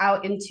take this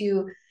out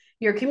into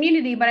your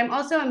community. But I'm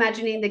also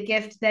imagining the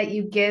gift that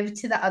you give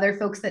to the other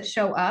folks that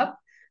show up,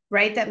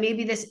 right? That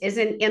maybe this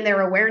isn't in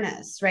their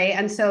awareness, right?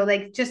 And so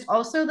like just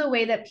also the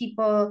way that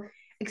people,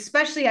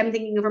 especially I'm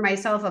thinking for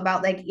myself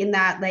about like in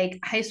that like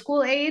high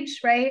school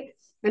age, right?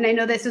 And I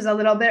know this is a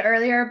little bit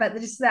earlier, but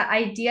just that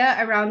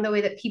idea around the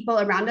way that people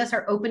around us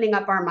are opening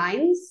up our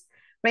minds,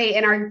 right?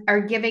 And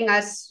are giving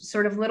us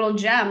sort of little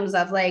gems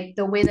of like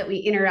the way that we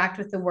interact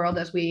with the world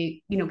as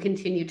we,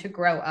 continue to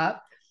grow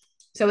up.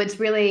 So it's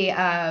really,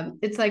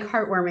 it's like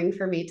heartwarming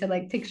for me to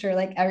like picture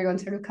like everyone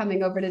sort of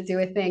coming over to do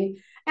a thing.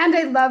 And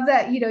I love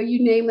that,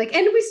 you name like,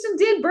 and we still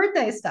did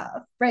birthday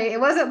stuff, right?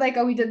 It wasn't like,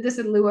 oh, we did this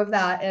in lieu of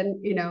that.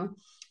 And,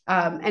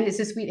 and it's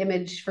a sweet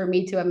image for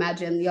me to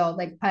imagine y'all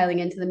like piling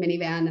into the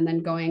minivan and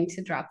then going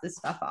to drop this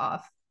stuff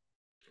off.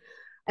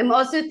 I'm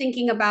also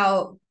thinking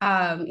about,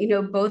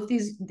 both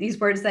these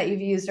words that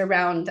you've used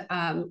around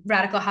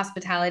radical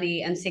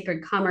hospitality and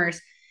sacred commerce,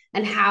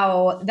 and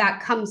how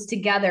that comes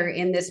together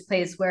in this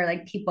place where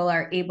like people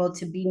are able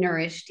to be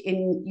nourished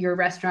in your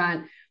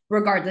restaurant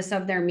regardless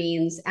of their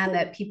means, and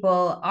that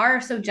people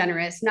are so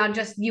generous, not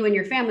just you and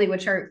your family,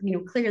 which are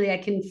clearly I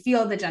can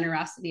feel the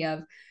generosity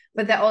of,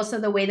 but that also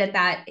the way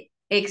that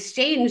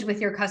exchange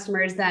with your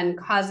customers then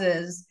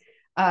causes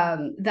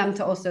them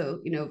to also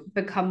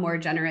become more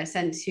generous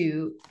and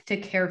to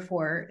care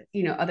for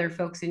other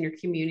folks in your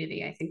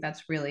community. I think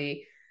that's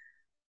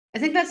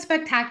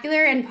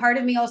spectacular. And part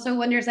of me also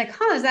wonders like,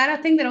 is that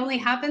a thing that only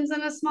happens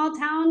in a small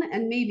town?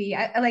 And maybe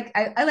I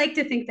like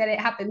to think that it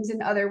happens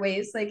in other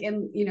ways, like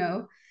in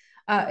in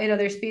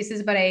other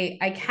spaces, but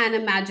I can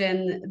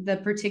imagine the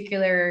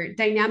particular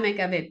dynamic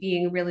of it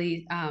being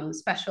really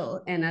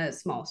special in a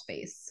small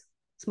space.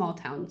 Small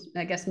towns,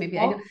 I guess. Maybe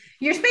I know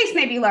your space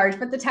may be large,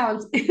 but the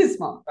town is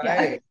small.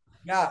 Right.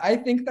 Yeah, I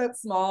think that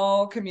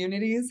small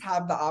communities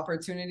have the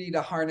opportunity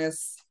to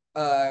harness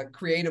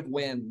creative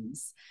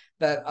wins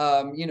that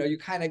you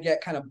kind of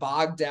get kind of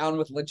bogged down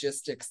with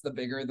logistics. The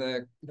bigger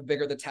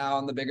the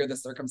town, the bigger the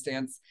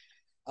circumstance.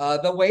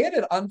 The way it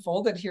had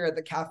unfolded here at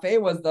the cafe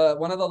was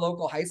one of the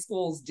local high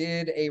schools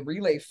did a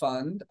relay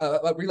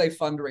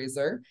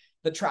fundraiser,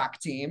 the track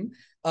team.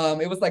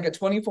 It was like a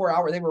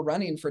 24-hour, they were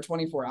running for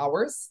 24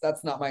 hours.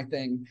 That's not my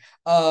thing.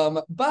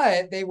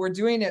 But they were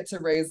doing it to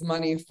raise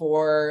money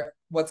for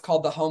what's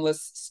called the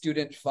Homeless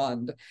Student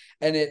Fund.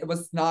 And it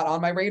was not on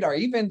my radar,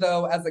 even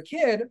though as a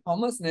kid,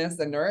 homelessness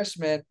and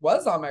nourishment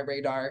was on my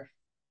radar.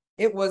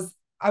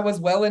 I was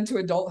well into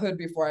adulthood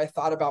before I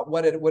thought about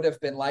what it would have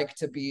been like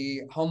to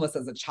be homeless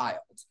as a child,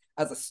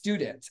 as a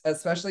student,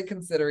 especially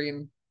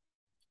considering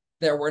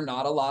there were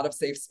not a lot of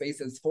safe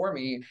spaces for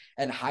me.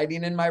 And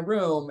hiding in my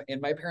room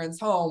in my parents'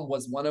 home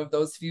was one of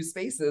those few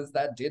spaces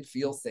that did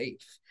feel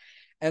safe.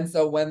 And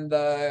so when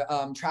the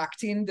track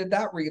team did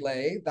that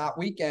relay that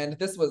weekend,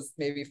 this was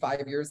maybe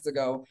 5 years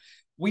ago,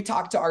 we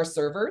talked to our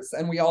servers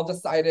and we all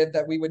decided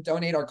that we would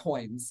donate our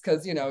coins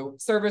because,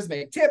 servers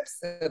make tips,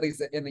 at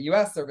least in the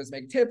US, servers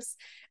make tips.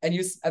 And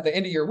at the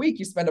end of your week,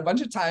 you spend a bunch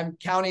of time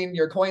counting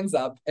your coins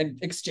up and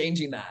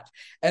exchanging that.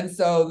 And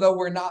so though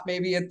we're not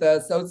maybe at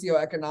the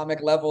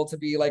socioeconomic level to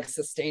be like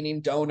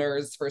sustaining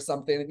donors for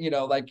something,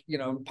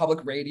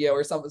 public radio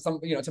or some,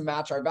 to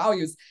match our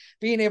values,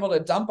 being able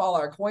to dump all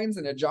our coins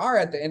in a jar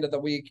at the end of the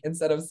week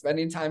instead of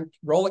spending time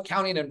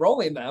counting and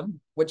rolling them,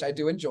 which I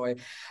do enjoy,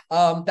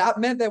 that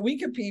meant that we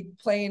could be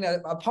playing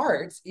a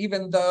part,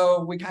 even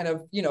though we kind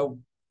of,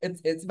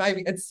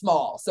 it's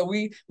small. So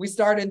we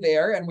started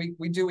there, and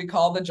we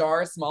call the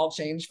jar small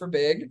change for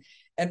big.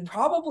 And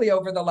probably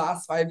over the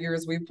last 5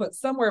 years, we've put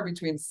somewhere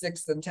between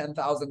 $6,000 and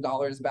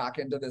 $10,000 back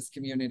into this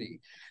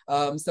community.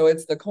 So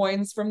it's the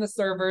coins from the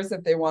servers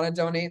if they want to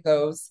donate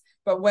those.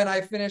 But when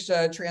I finish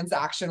a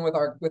transaction with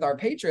our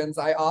patrons,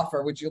 I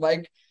offer, would you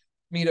like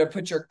me to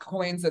put your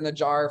coins in the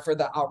jar for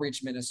the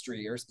outreach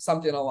ministry or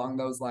something along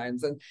those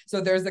lines? And so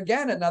there's,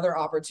 again, another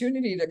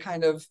opportunity to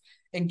kind of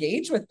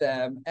engage with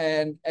them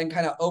and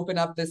kind of open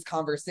up this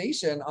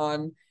conversation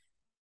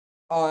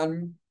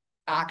on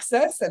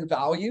access and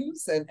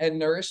values and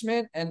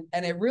nourishment. And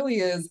it really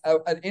is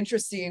an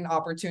interesting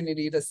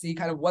opportunity to see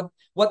kind of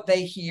what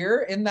they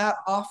hear in that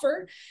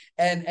offer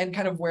and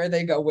kind of where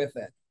they go with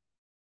it.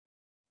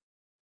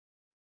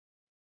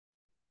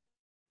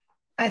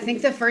 I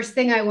think the first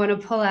thing I want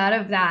to pull out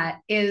of that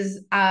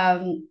is,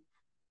 the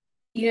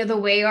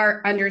way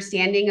our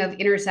understanding of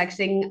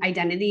intersecting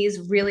identities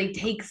really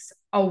takes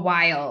a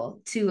while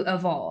to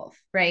evolve,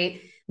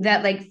 right?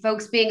 That like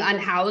folks being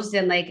unhoused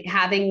and like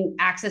having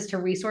access to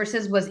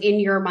resources was in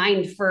your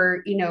mind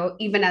for,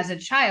 even as a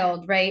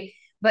child, right?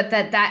 But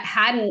that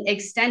hadn't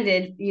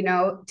extended,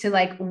 to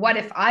like, what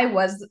if I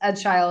was a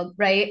child,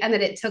 right? And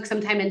that it took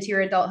some time into your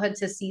adulthood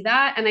to see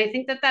that. And I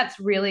think that that's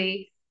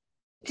really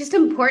just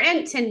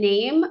important to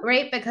name,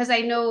 right? Because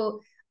I know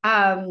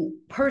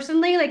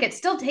personally, like it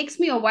still takes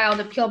me a while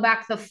to peel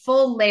back the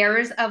full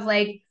layers of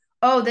like,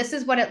 oh, this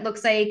is what it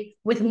looks like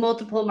with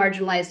multiple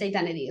marginalized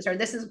identities, or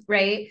this is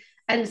right.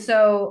 And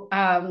so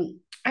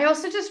I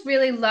also just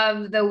really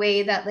love the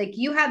way that like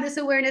you had this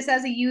awareness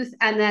as a youth,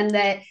 and then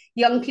that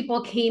young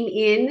people came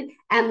in,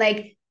 and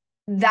like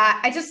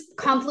that, I just,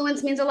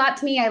 confluence means a lot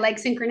to me. I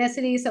like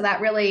synchronicity, so that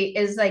really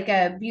is like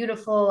a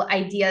beautiful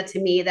idea to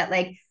me, that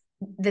like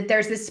that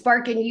there's this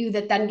spark in you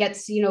that then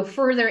gets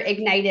further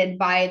ignited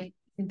by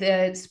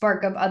the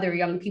spark of other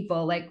young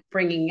people like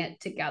bringing it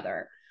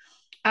together.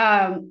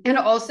 And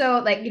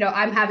also like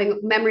I'm having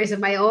memories of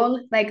my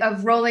own, like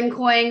of rolling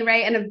coin,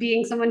 right, and of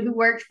being someone who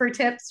worked for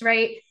tips,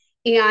 right.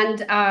 And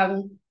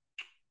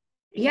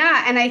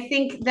yeah, and I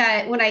think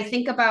that when I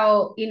think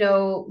about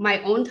my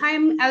own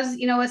time as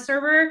a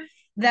server,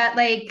 that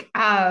like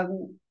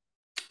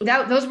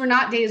that those were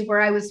not days where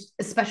I was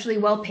especially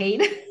well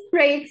paid,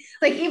 right?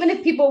 Like even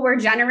if people were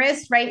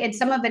generous, right? And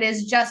some of it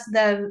is just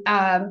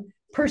the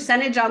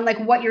percentage on like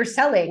what you're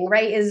selling,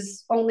 right?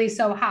 Is only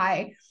so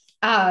high.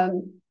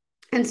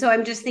 And so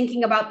I'm just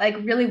thinking about like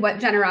really what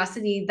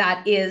generosity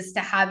that is to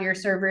have your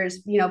servers,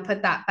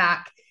 put that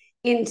back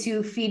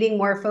into feeding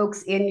more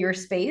folks in your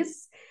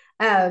space.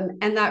 And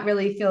that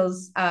really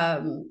feels,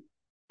 again,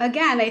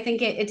 I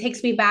think it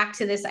takes me back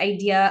to this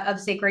idea of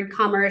sacred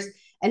commerce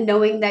and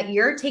knowing that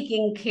you're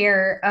taking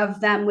care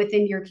of them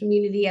within your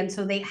community. And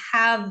so they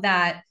have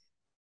that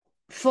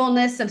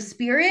fullness of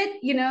spirit,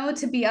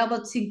 to be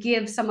able to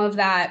give some of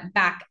that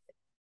back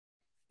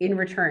in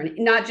return,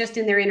 not just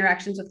in their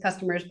interactions with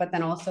customers, but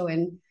then also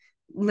in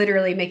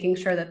literally making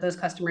sure that those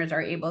customers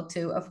are able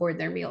to afford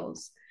their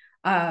meals.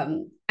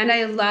 And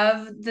I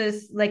love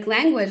this like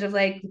language of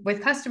like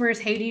with customers,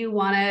 hey, do you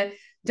want to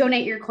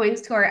donate your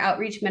coins to our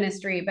outreach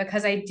ministry?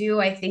 Because I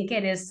think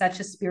it is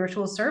such a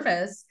spiritual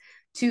service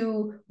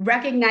to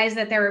recognize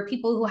that there are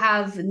people who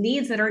have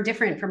needs that are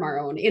different from our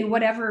own in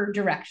whatever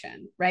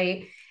direction,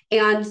 right?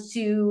 And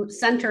to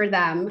center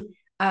them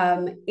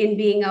in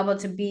being able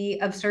to be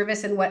of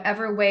service in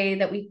whatever way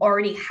that we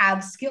already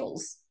have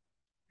skills,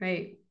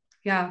 right?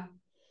 Yeah.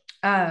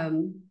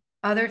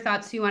 Other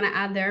thoughts you want to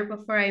add there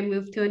before I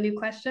move to a new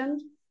question?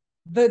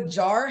 The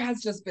jar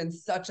has just been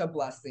such a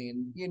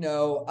blessing,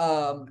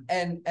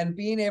 and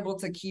being able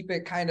to keep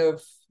it kind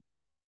of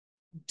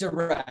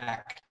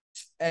direct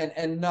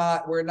and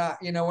not we're not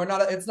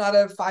it's not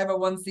a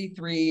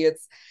 501c3.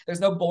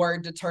 There's no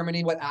board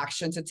determining what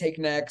action to take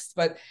next.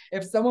 But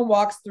if someone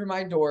walks through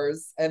my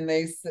doors and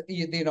they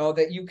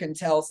that you can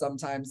tell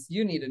sometimes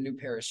you need a new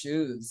pair of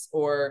shoes,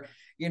 or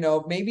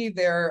maybe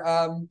their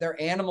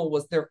animal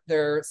was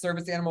their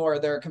service animal or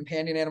their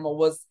companion animal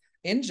was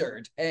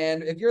injured,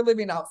 and if you're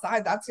living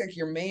outside, that's like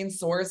your main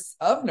source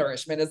of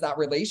nourishment, is that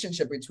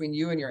relationship between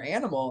you and your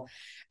animal.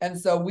 And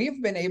so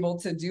we've been able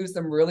to do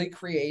some really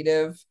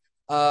creative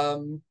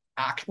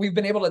we've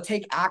been able to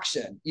take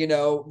action,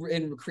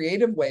 in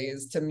creative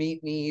ways to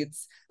meet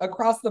needs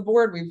across the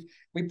board.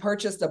 We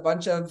purchased a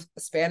bunch of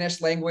Spanish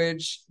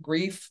language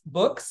grief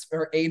books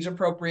for age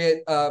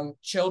appropriate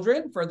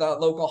children for the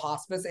local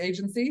hospice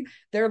agency.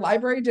 Their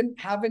library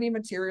didn't have any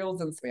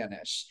materials in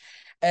Spanish.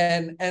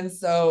 And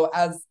so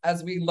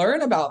as we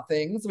learn about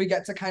things, we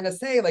get to kind of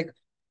say like,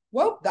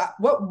 what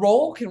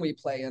role can we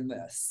play in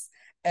this?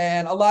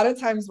 And a lot of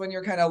times when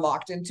you're kind of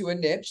locked into a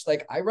niche,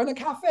 like I run a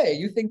cafe,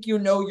 you think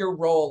your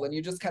role and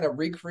you just kind of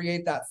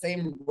recreate that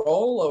same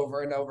role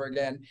over and over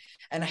again.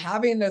 And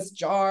having this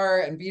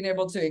jar and being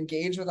able to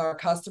engage with our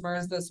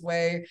customers this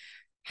way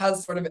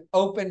has sort of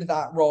opened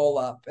that role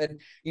up. And,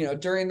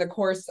 during the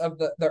course of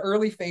the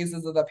early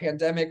phases of the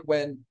pandemic,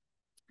 when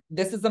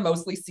this is a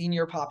mostly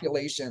senior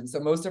population. So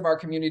most of our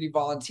community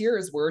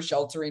volunteers were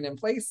sheltering in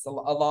place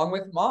along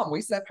with mom.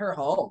 We sent her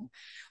home.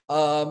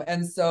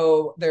 And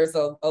so there's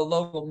a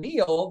local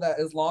meal that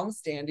is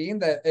longstanding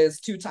that is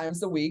 2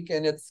 times a week,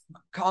 and it's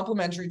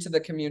complimentary to the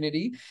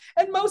community.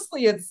 And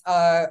mostly it's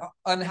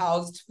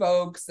unhoused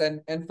folks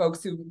and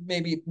folks who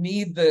maybe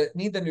need the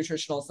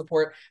nutritional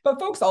support, but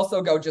folks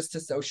also go just to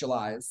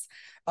socialize.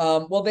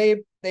 Well,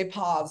 they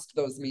paused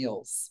those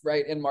meals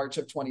right in March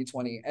of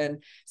 2020,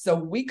 and so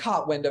we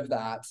caught wind of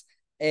that,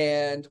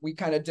 and we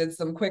kind of did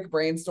some quick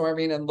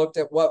brainstorming and looked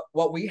at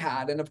what we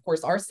had. And of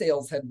course our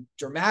sales had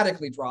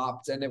dramatically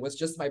dropped, and it was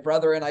just my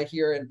brother and I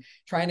here and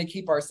trying to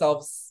keep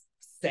ourselves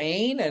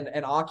sane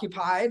and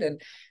occupied.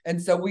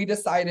 And so we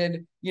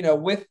decided,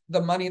 with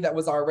the money that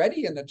was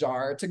already in the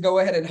jar, to go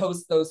ahead and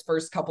host those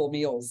first couple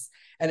meals.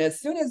 And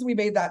as soon as we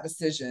made that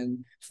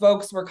decision,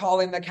 folks were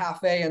calling the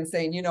cafe and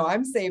saying,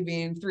 I'm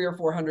saving $300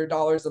 or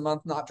 $400 a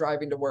month not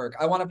driving to work.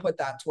 I want to put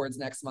that towards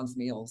next month's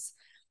meals.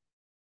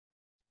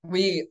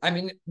 We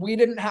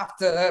didn't have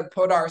to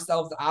put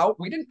ourselves out.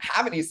 We didn't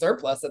have any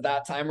surplus at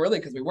that time, really,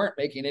 because we weren't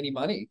making any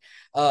money.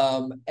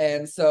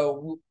 And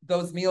so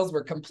those meals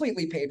were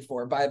completely paid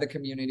for by the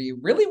community,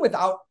 really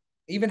without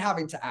even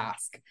having to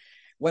ask.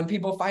 When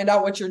people find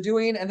out what you're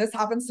doing, and this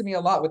happens to me a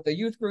lot with the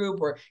youth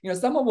group, or,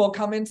 someone will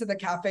come into the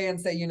cafe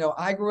and say,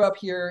 I grew up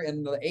here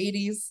in the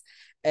 80s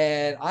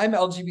and I'm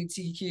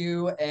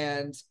LGBTQ,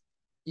 and,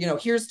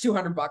 here's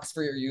 $200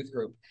 for your youth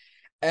group.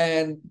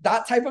 And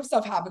that type of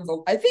stuff happens,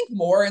 I think,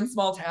 more in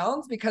small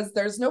towns because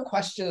there's no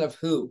question of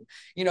who.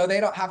 They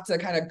don't have to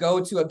kind of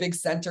go to a big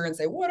center and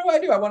say, what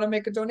do? I want to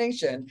make a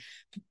donation.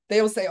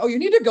 They will say, oh, you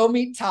need to go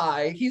meet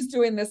Ty. He's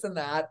doing this and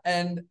that,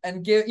 and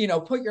give,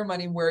 put your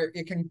money where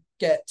it can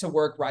get to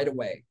work right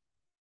away.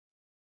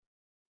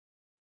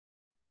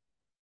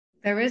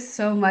 There is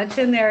so much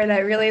in there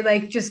that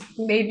really just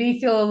made me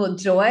feel a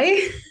joy.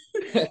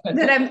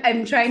 That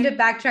I'm trying to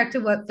backtrack to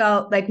what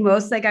felt like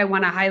most like I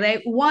want to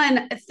highlight.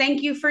 One,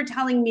 thank you for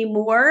telling me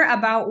more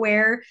about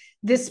where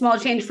this small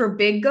change for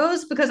big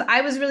goes, because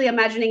I was really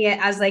imagining it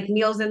as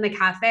meals in the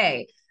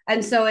cafe.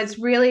 And so it's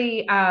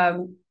really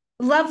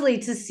lovely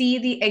to see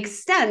the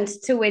extent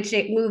to which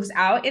it moves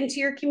out into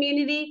your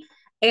community.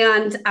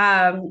 And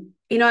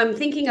I'm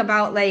thinking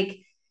about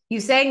you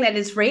saying that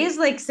it's raised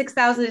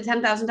 $6,000 to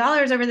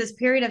 $10,000 over this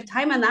period of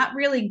time, and that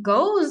really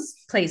goes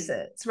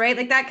places,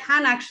 right? That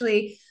can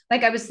actually,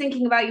 I was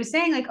thinking about you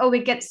saying oh,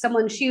 it gets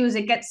someone shoes,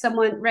 it gets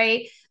someone,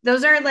 right?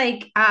 Those are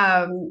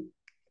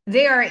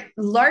they are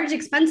large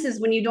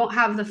expenses when you don't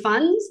have the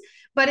funds.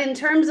 But in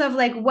terms of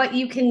what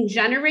you can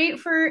generate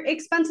for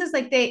expenses,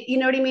 they, you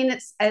know what I mean?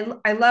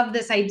 I love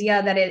this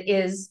idea that it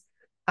is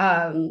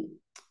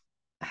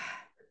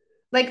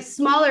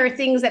smaller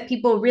things that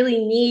people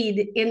really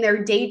need in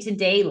their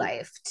day-to-day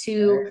life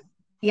to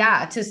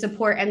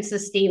support and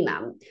sustain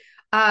them.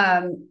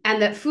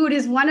 And that food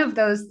is one of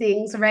those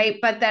things, right?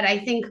 But that I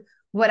think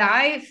what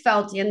I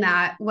felt in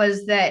that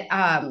was that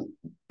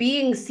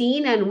being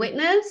seen and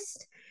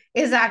witnessed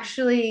is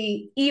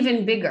actually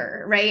even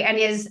bigger, right? And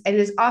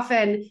is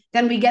often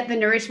then we get the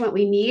nourishment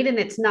we need, and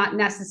it's not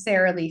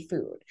necessarily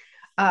food,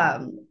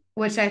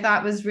 which I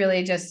thought was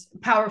really just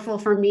powerful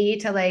for me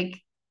to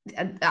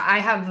I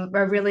have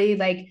a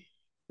really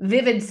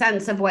vivid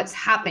sense of what's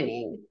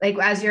happening.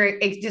 As you're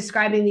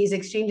describing these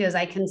exchanges,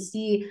 I can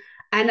see,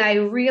 and I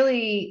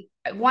really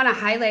want to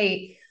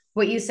highlight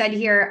what you said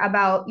here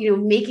about,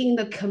 making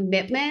the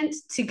commitment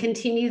to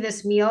continue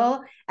this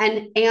meal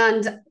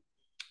and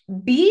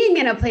being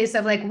in a place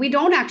of we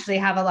don't actually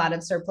have a lot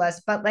of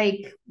surplus, but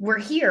we're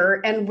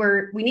here and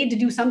we need to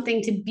do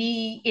something to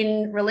be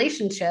in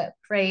relationship,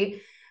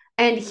 right?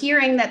 And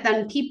hearing that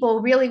then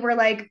people really were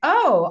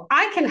oh,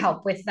 I can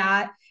help with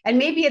that. And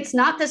maybe it's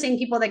not the same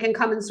people that can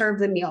come and serve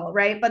the meal,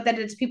 right? But that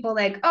it's people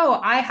oh,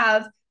 I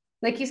have,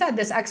 like you said,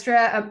 this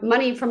extra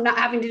money from not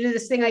having to do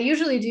this thing I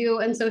usually do.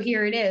 And so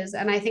here it is.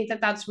 And I think that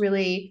that's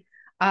really,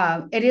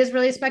 it is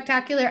really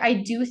spectacular. I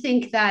do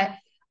think that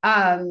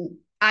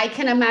I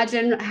can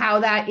imagine how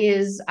that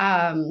is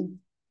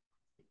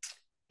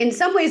in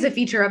some ways a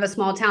feature of a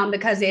small town,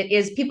 because it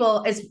is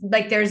people, it's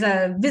there's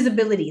a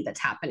visibility that's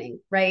happening,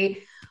 right?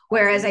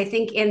 Whereas I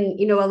think in,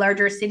 a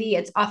larger city,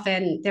 it's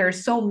often, there are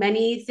so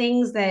many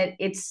things that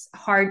it's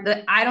hard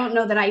that I don't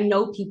know that I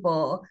know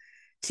people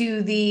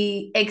to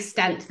the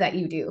extent that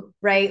you do,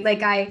 right?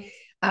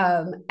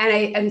 And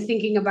I am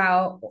thinking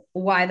about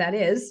why that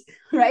is,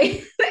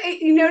 right?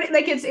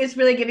 It's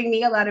really giving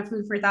me a lot of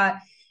food for thought.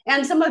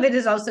 And some of it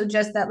is also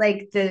just that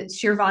the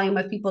sheer volume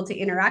of people to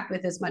interact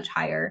with is much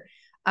higher.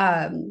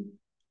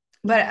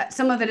 But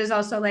some of it is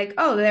also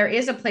oh, there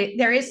is a place,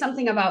 there is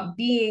something about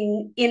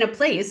being in a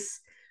place,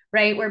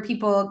 right, where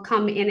people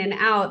come in and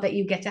out that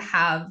you get to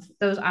have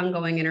those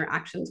ongoing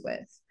interactions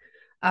with.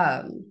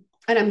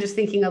 And I'm just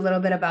thinking a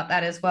little bit about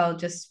that as well,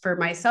 just for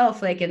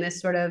myself, in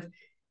this sort of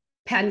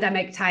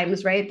pandemic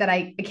times, right, that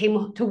I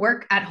came to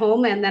work at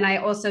home, and then I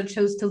also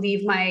chose to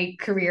leave my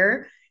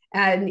career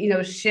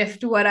and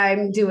shift what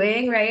I'm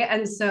doing, right?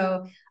 And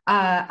so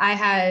I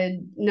had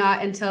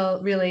not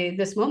until really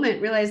this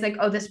moment realized like,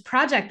 oh, this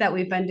project that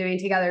we've been doing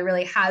together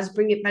really has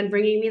been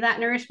bringing me that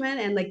nourishment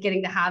and like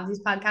getting to have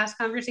these podcast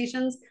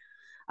conversations.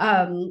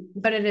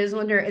 But it is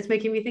wonder, it's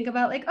making me think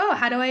about like, oh,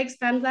 how do I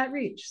expand that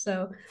reach?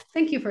 So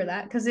thank you for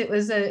that, because it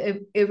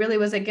really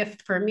was a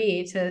gift for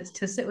me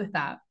to sit with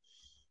that.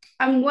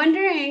 I'm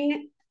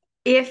wondering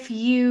if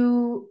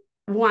you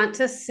want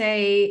to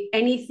say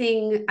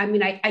anything. I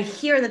mean, I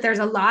hear that there's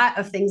a lot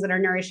of things that are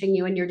nourishing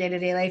you in your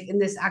day-to-day life in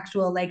this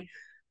actual like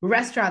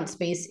restaurant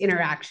space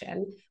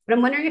interaction. But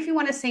I'm wondering if you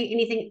want to say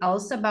anything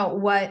else about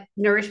what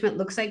nourishment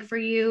looks like for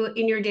you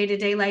in your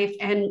day-to-day life,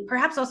 and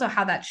perhaps also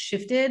how that's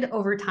shifted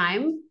over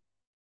time.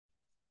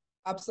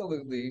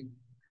 Absolutely.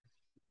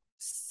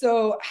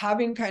 So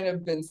having kind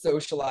of been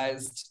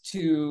socialized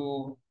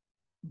to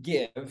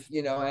give,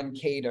 and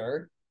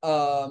cater,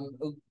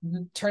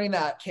 turning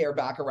that care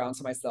back around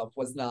to myself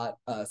was not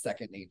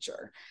second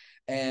nature.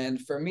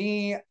 And for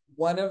me,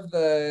 one of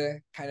the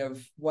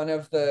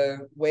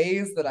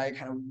ways that I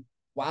kind of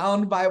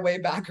wound my way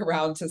back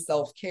around to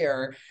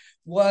self-care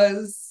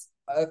was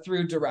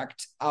through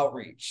direct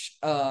outreach.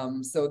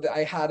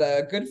 I had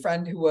a good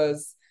friend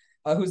who's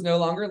no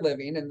longer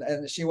living,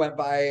 and she went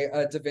by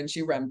Da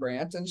Vinci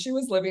Rembrandt, and she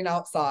was living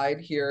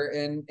outside here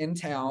in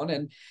town.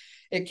 And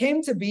it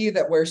came to be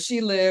that where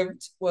she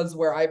lived was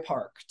where I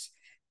parked.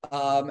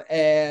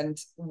 And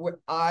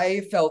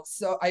I felt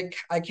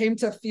I came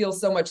to feel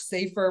so much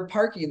safer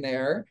parking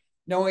there,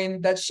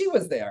 knowing that she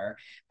was there.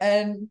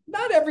 And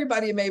not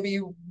everybody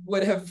maybe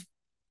would have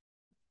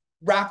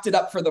wrapped it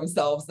up for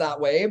themselves that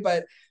way,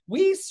 but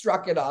we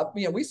struck it up.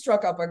 We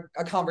struck up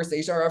a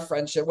conversation or a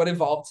friendship, what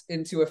evolved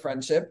into a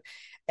friendship.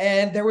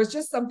 And there was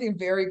just something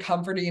very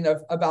comforting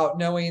about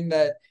knowing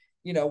that,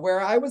 where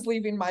I was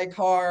leaving my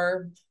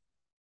car,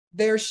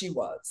 there she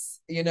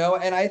was,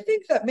 and I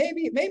think that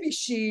maybe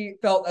she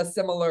felt a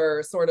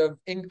similar sort of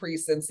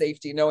increase in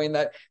safety, knowing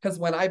that, because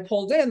when I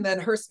pulled in, then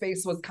her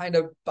space was kind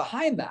of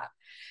behind that.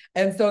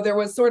 And so there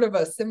was sort of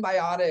a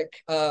symbiotic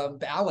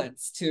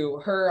balance to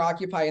her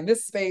occupying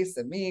this space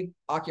and me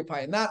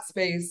occupying that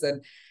space.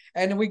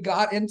 And we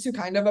got into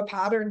kind of a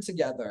pattern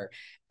together.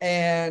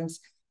 And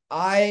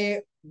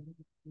I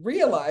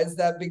realized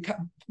that, because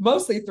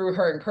mostly through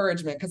her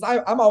encouragement, because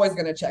I'm always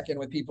going to check in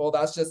with people.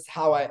 That's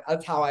how I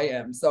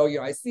am. So,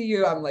 I see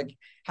you, I'm like,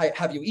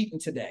 have you eaten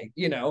today?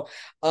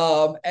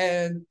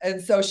 And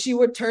so she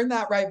would turn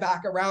that right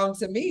back around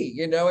to me,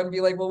 and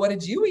be like, well, what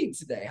did you eat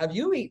today? Have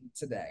you eaten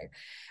today?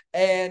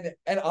 And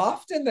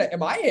often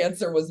my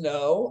answer was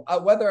no.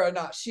 Whether or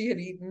not she had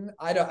eaten,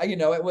 I don't,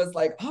 it was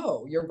like,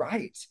 oh, you're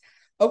right.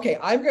 Okay,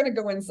 I'm going to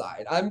go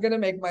inside. I'm going to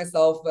make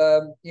myself,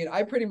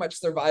 I pretty much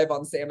survive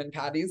on salmon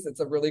patties. It's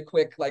a really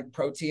quick, like,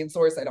 protein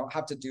source. I don't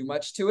have to do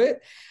much to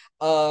it.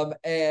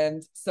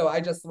 And so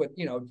I just would,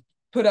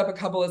 put up a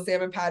couple of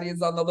salmon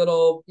patties on the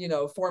little,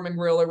 Foreman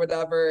grill or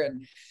whatever,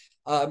 and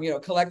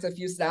collect a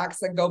few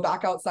snacks and go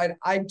back outside.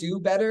 I do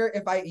better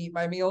if I eat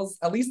my meals,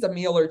 at least a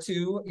meal or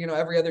two,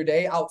 every other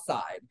day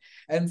outside.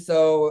 And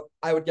so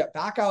I would get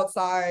back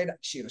outside.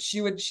 She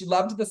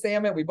loved the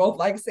salmon. We both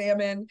like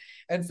salmon.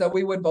 And so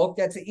we would both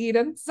get to eat.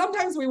 And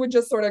sometimes we would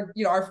just sort of,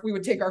 we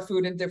would take our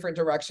food in different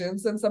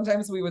directions. And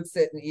sometimes we would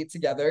sit and eat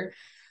together.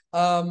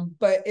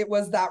 But it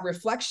was that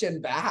reflection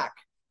back,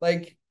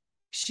 like,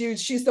 she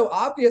so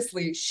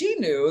obviously she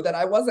knew that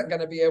I wasn't going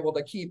to be able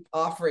to keep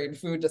offering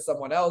food to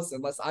someone else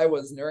unless I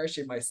was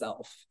nourishing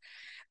myself.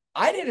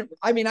 I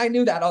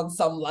knew that on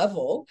some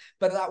level,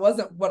 but that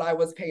wasn't what I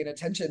was paying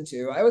attention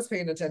to. I was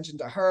paying attention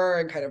to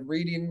her and kind of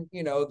reading,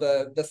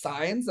 the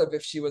signs of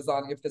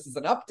if this is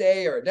an up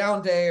day or a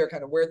down day, or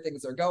kind of where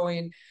things are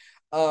going.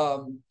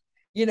 Um,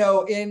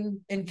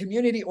 in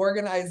community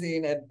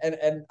organizing,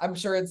 and I'm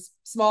sure it's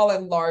small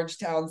and large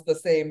towns the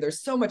same,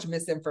 there's so much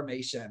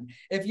misinformation.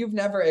 If you've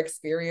never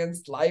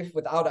experienced life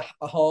without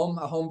a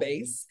home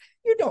base,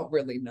 you don't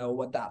really know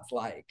what that's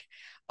like.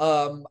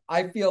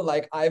 I feel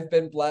like I've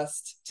been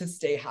blessed to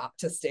stay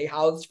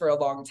housed for a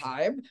long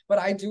time, but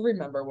I do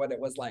remember what it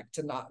was like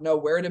to not know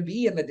where to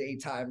be in the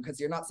daytime, because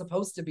you're not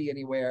supposed to be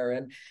anywhere.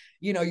 And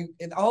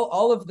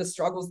all of the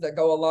struggles that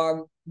go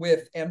along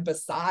with, and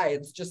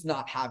besides just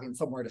not having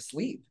somewhere to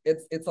sleep,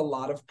 it's a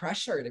lot of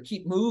pressure to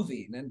keep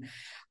moving, and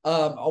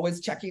always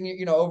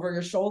checking over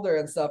your shoulder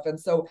and stuff. And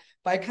so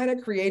by kind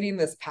of creating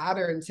this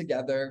pattern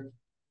together,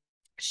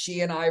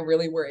 she and I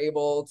really were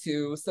able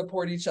to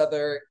support each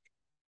other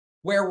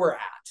where we're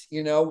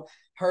at.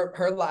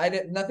 Her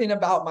life, nothing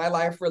about my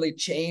life really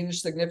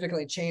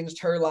significantly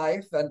changed her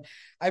life. And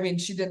I mean,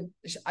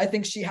 I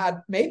think she had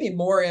maybe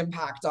more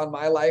impact on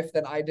my life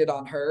than I did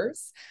on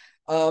hers.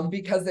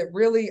 Because it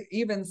really,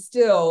 even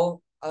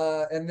still,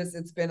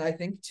 it's been, I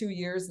think, 2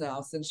 years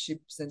now since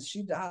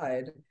she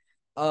died.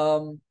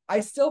 I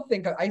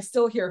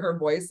still hear her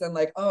voice, and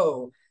like,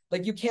 oh,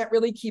 like, you can't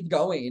really keep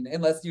going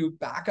unless you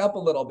back up a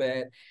little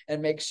bit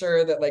and make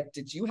sure that, like,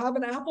 did you have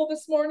an apple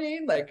this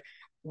morning? Like,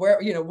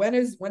 where, when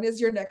is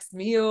your next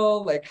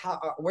meal? Like,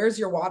 where's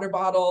your water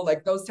bottle?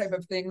 Like, those type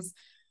of things.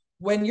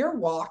 When you're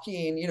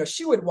walking,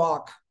 she would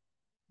walk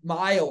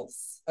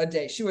miles a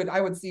day.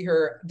 I would see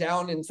her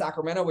down in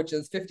Sacramento, which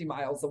is 50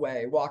 miles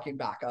away, walking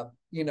back up,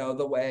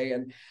 the way.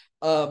 And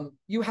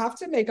you have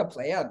to make a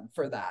plan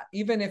for that.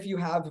 Even if you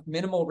have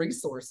minimal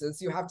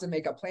resources, you have to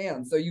make a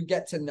plan. So you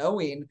get to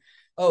knowing,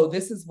 oh,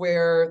 this is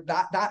where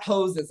that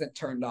hose isn't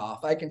turned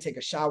off. I can take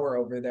a shower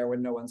over there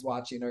when no one's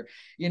watching, or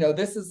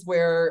this is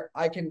where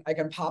I can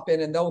pop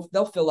in and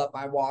they'll fill up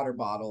my water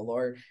bottle,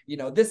 or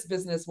this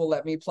business will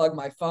let me plug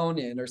my phone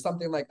in, or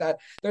something like that.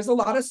 There's a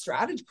lot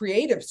of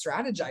creative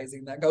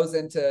strategizing that goes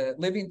into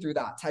living through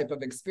that type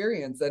of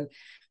experience. And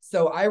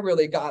so I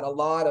really got a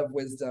lot of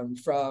wisdom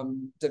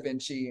from Da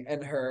Vinci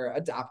and her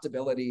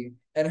adaptability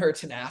and her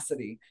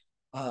tenacity.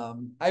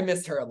 I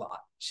missed her a lot.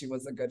 She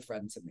was a good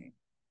friend to me.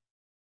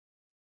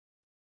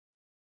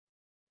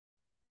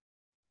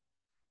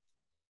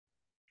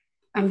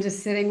 I'm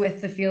just sitting with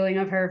the feeling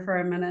of her for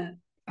a minute.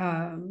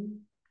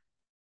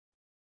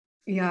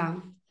 Yeah,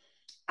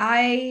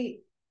 I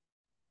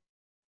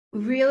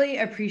really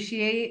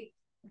appreciate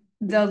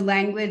the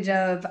language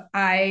of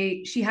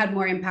she had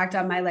more impact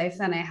on my life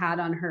than I had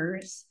on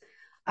hers.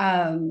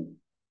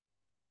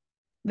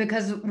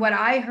 Because what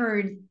I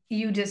heard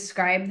you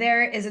describe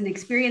there is an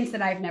experience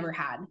that I've never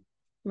had,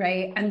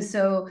 right? And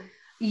so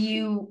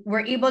you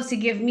were able to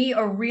give me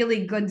a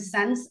really good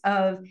sense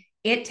of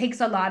it takes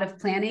a lot of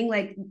planning,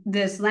 like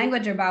this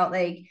language about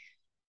like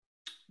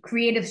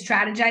creative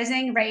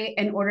strategizing, right,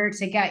 in order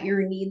to get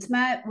your needs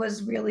met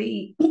was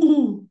really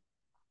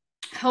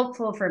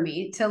helpful for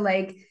me to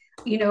like,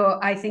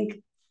 I think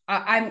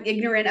I'm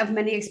ignorant of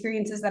many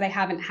experiences that I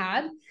haven't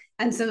had.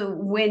 And so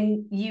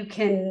when you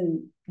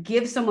can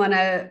give someone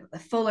a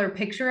fuller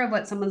picture of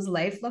what someone's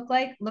life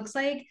looks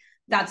like,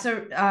 that's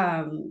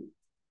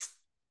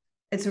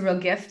it's a real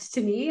gift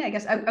to me. I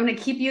guess I'm going to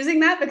keep using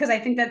that because I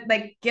think that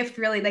like gift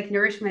really, like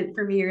nourishment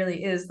for me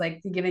really is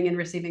like the giving and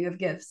receiving of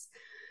gifts.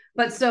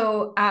 But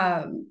so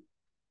I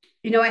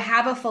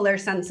have a fuller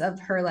sense of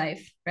her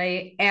life,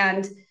 right?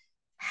 And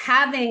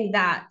having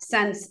that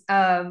sense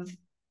of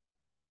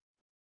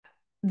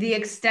the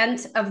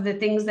extent of the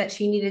things that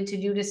she needed to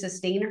do to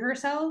sustain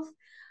herself,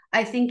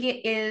 I think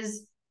it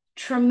is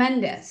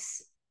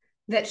tremendous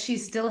that she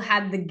still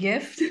had the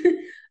gift,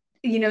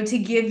 to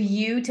give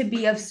you, to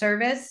be of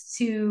service,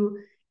 to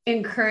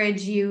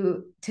encourage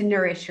you to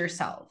nourish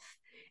yourself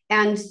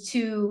and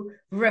to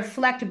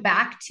reflect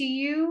back to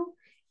you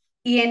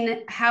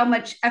in how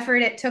much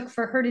effort it took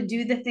for her to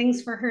do the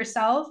things for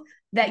herself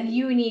that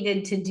you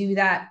needed to do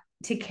that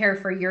to care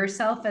for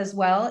yourself as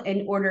well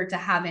in order to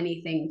have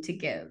anything to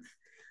give.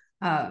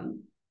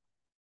 um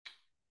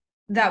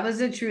that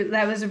was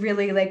a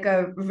really like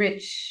a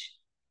rich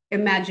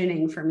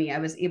imagining for me. I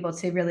was able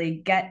to really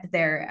get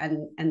there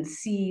and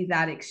see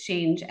that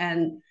exchange.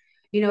 And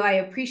I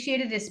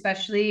appreciated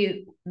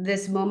especially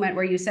this moment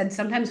where you said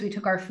sometimes we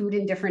took our food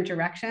in different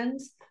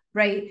directions,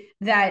 right?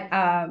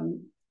 That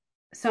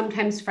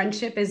sometimes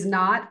friendship is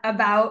not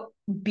about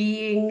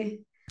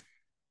being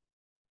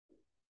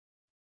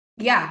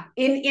in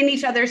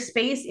each other's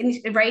space,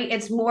 right?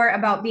 It's more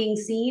about being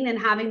seen and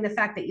having the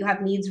fact that you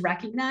have needs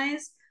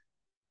recognized,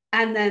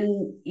 and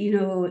then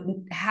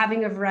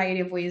having a variety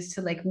of ways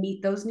to like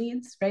meet those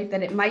needs, right?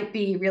 That it might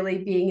be really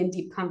being in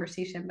deep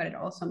conversation, but it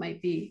also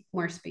might be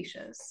more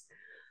spacious.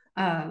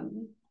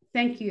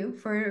 Thank you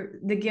for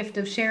the gift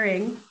of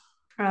sharing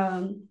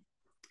Da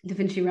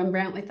Vinci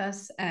Rembrandt with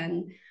us,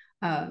 and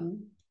I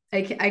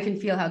can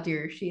feel how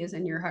dear she is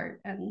in your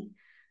heart, and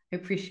I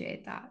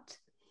appreciate that.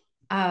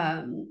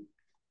 I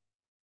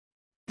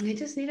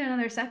just need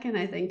another second,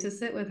 I think, to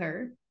sit with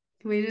her.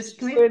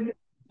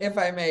 If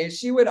I may,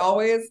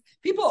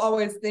 people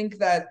always think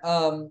that,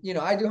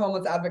 I do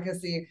homeless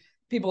advocacy.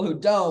 People who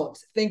don't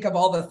think of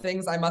all the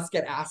things I must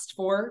get asked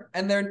for,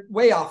 and they're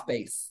way off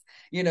base.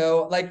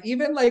 Like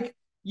even like,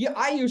 yeah,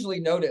 I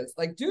usually notice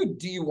like, dude,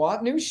 do you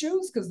want new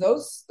shoes? Because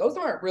those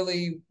aren't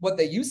really what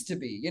they used to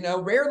be.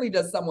 Rarely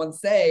does someone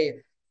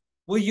say,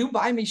 will you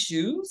buy me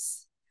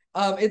shoes?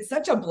 It's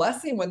such a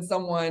blessing when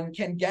someone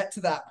can get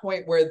to that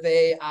point where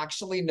they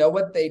actually know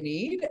what they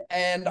need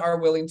and are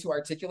willing to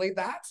articulate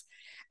that.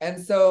 And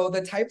so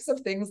the types of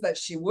things that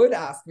she would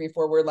ask me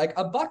for were like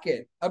a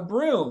bucket, a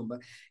broom,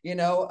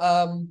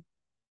 that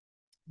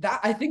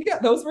I think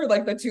that those were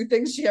like the two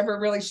things she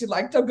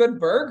liked a good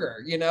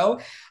burger,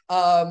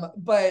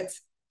 but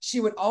she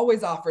would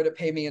always offer to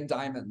pay me in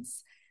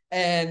diamonds.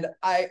 And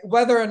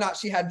whether or not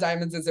she had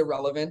diamonds is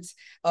irrelevant.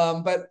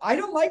 But I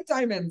don't like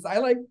diamonds.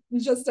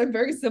 I'm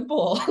very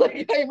simple.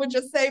 Like I would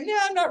just say, yeah,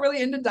 I'm not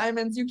really into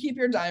diamonds. You keep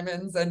your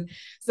diamonds. And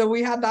so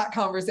we had that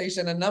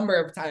conversation a number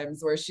of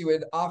times where she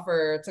would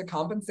offer to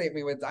compensate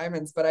me with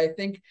diamonds. But I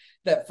think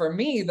that for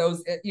me,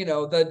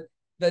 the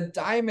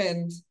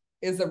diamond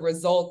is a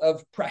result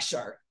of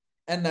pressure,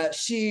 and that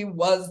she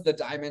was the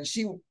diamond.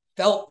 She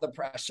felt the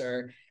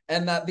pressure,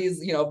 and that these,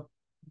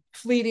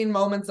 fleeting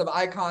moments of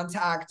eye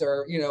contact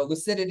or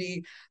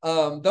lucidity,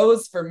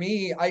 those for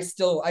me, I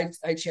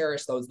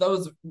cherish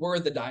those were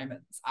the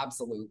diamonds.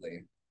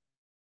 Absolutely.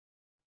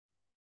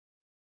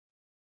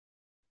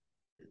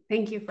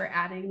 Thank you for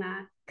adding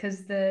that,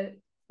 because the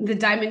the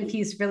diamond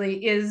piece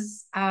really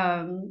is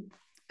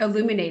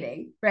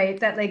illuminating, right?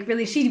 That like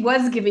really she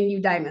was giving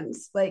you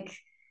diamonds. Like,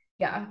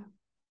 yeah.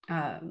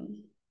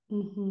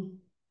 Mm-hmm.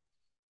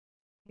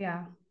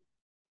 Yeah.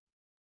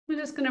 I'm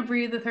just gonna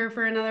breathe with her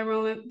for another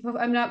moment.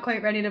 I'm not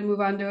quite ready to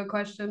move on to a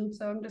question,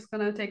 so I'm just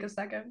gonna take a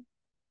second.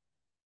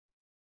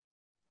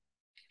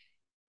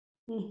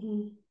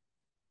 Mm-hmm.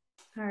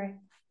 All right.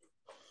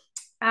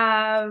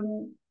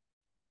 I'm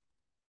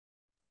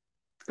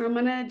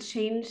gonna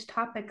change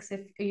topics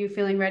if are you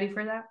feeling ready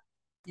for that?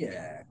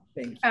 Yeah,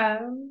 thank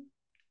you.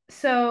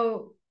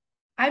 So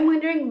I'm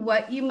wondering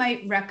what you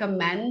might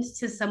recommend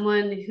to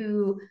someone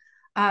who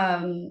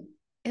um,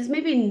 is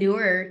maybe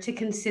newer to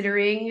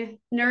considering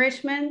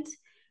nourishment,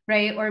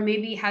 right? Or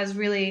maybe has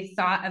really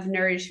thought of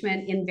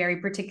nourishment in very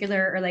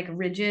particular or like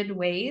rigid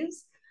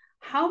ways.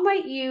 How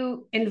might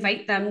you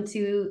invite them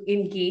to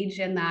engage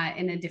in that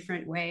in a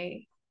different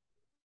way?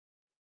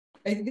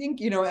 I think,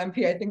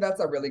 MP, I think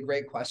that's a really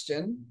great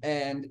question.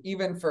 And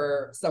even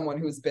for someone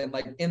who's been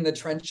like in the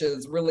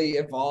trenches, really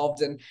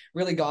evolved and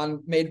really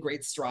made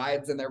great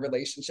strides in their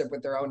relationship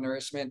with their own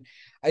nourishment,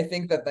 I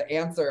think that the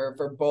answer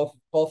for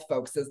both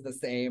folks is the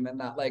same. And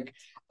that like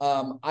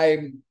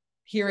I'm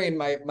hearing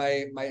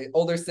my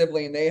older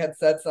sibling, they had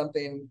said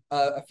something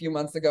a few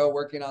months ago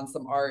working on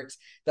some art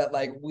that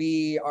like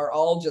we are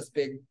all just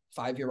big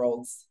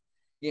 5-year-olds,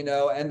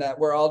 and that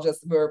we're all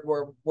just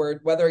we're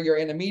whether you're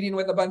in a meeting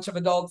with a bunch of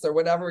adults or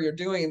whatever you're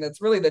doing,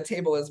 that's really the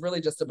table is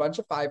really just a bunch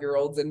of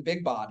 5-year-olds in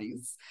big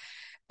bodies.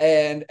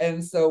 And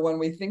so when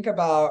we think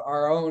about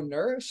our own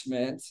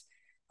nourishment,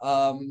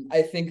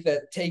 I think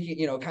that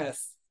taking, kind of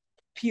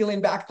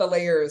peeling back the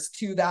layers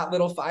to that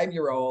little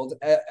 5-year-old,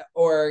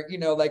 or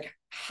like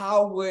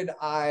how would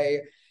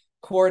I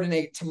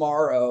coordinate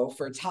tomorrow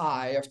for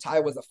Ty if Ty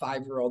was a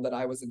 5-year-old that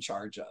I was in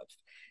charge of?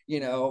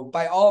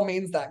 By all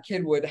means, that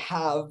kid would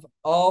have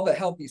all the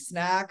healthy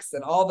snacks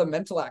and all the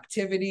mental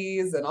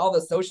activities and all the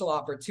social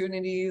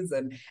opportunities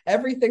and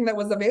everything that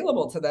was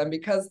available to them,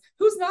 because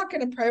who's not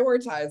going to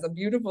prioritize a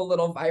beautiful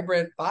little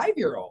vibrant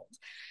 5-year-old?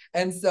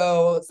 And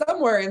so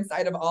somewhere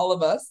inside of all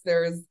of us,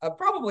 there's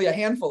probably a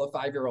handful of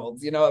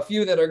 5-year-olds, a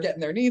few that are getting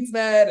their needs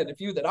met and a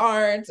few that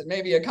aren't, and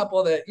maybe a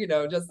couple that,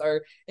 just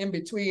are in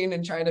between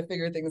and trying to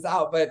figure things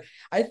out. But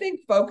I think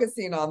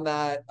focusing on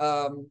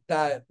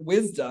that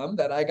wisdom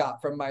that I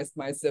got from my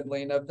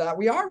sibling, of that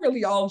we are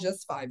really all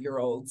just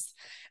 5-year-olds,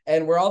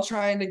 and we're all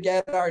trying to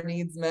get our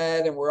needs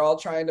met, and we're all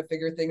trying to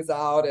figure things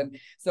out. And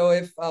so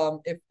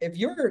if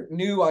you're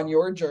new on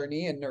your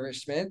journey in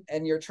nourishment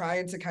and you're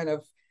trying to kind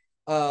of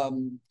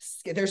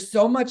there's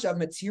so much of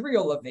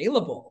material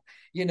available,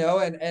 and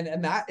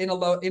that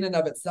in and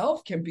of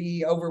itself can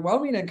be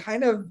overwhelming and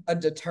kind of a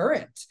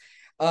deterrent.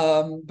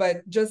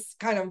 But just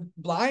kind of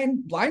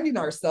blinding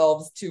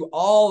ourselves to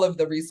all of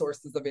the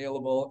resources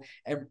available,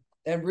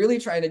 and really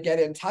trying to get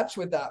in touch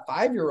with that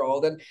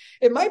 5-year-old. And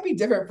it might be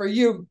different for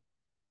you.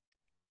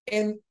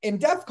 In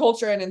deaf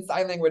culture and in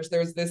sign language,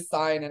 there's this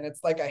sign, and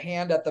it's like a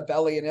hand at the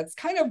belly, and it's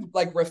kind of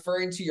like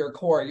referring to your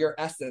core, your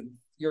essence,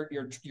 your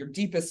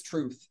deepest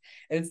truth,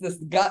 and it's this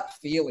gut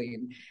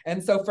feeling.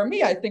 And so for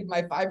me, I think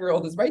my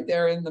 5-year-old is right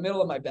there in the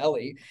middle of my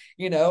belly,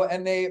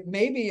 and they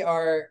maybe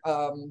are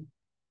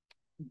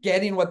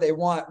getting what they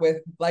want with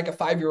like a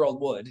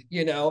 5-year-old would,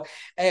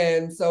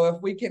 and so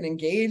if we can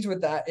engage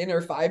with that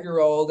inner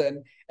 5-year-old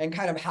and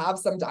kind of have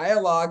some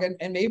dialogue,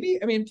 and maybe,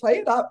 I mean, play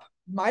it up,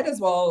 might as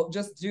well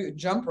just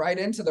jump right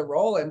into the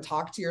role and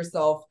talk to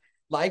yourself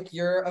like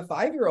you're a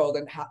 5-year-old,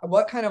 and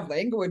what kind of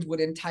language would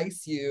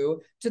entice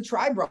you to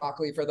try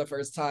broccoli for the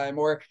first time,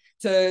 or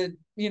to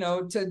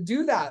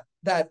do that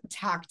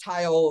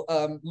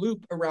tactile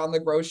loop around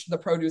the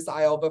produce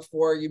aisle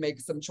before you make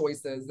some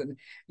choices. And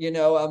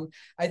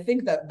I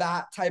think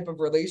that type of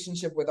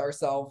relationship with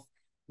ourselves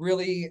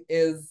really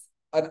is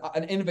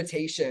an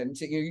invitation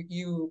to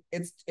you.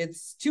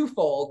 It's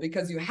twofold,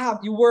 because you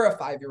were a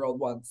 5-year-old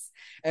once,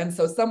 and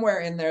so somewhere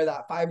in there,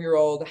 that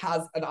 5-year-old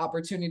has an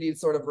opportunity to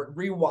sort of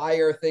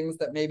rewire things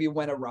that maybe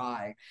went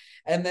awry.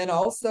 And then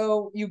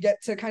also you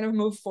get to kind of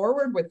move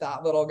forward with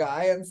that little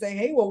guy and say,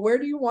 hey, well, where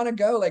do you want to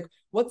go? Like,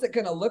 what's it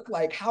going to look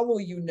like? How will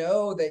you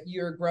know that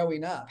you're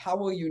growing up? How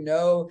will you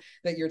know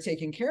that you're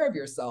taking care of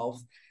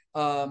yourself?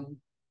 I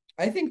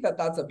think that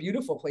that's a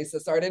beautiful place to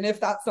start. And if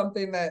that's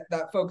something that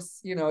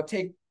folks,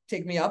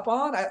 take me up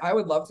on, I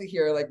would love to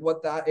hear like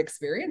what that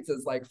experience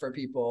is like for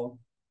people.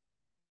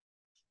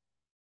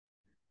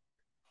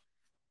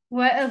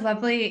 What a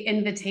lovely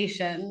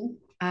invitation.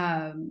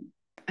 I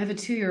have a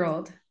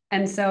 2-year-old,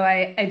 and so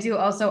I do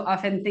also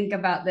often think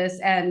about this,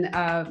 and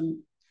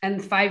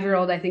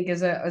 5-year-old I think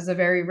is a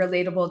very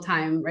relatable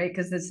time, right?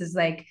 Because this is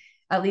like,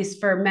 at least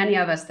for many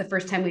of us, the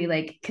first time we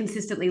like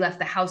consistently left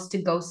the house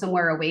to go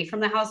somewhere away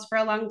from the house for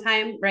a long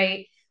time,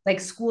 right? Like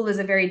school is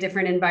a very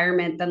different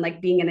environment than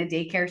like being in a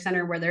daycare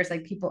center where there's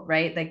like people,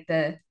 right?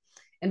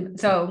 And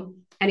so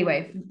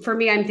anyway, for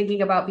me, I'm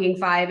thinking about being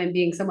 5 and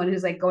being someone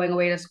who's like going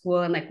away to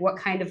school, and like, what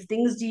kind of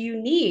things do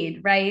you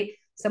need, right?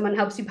 Someone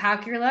helps you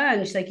pack your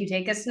lunch, like you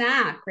take a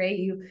snack, right?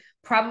 You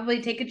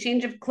probably take a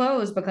change of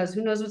clothes because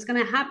who knows what's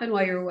going to happen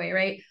while you're away,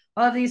 right?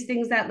 all of these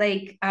things that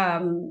like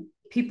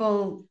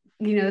people,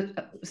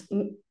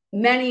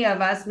 many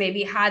of us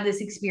maybe had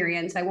this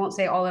experience. I won't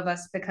say all of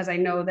us because I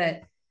know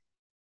that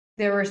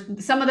there were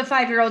some of the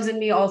 5-year-olds in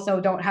me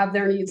also don't have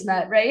their needs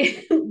met,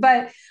 right?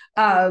 But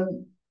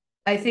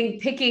I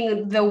think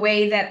picking the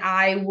way that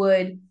I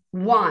would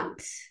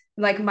want,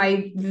 like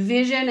my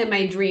vision and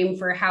my dream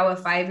for how a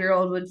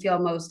 5-year-old would feel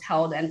most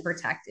held and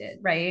protected,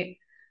 right?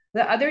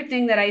 The other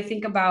thing that I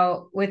think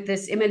about with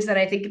this image that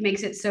I think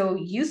makes it so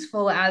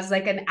useful as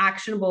like an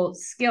actionable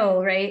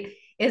skill, right?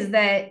 Is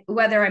that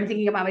whether I'm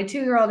thinking about my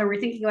 2-year-old or we're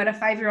thinking about a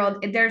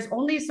 5-year-old, there's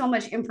only so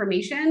much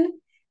information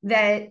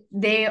that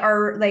they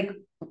are like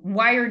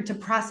wired to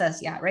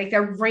process yet, right?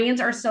 Their brains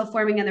are still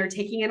forming and they're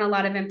taking in a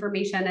lot of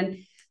information. And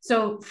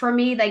so for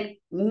me, like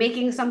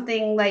making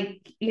something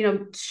like,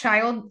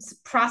 child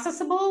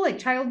processable, like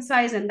child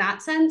size in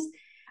that sense,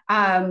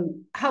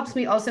 helps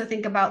me also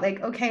think about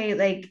like, okay,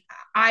 like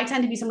I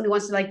tend to be someone who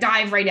wants to like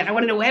dive right in. I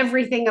want to know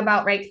everything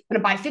about, right? I'm going to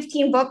buy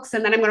 15 books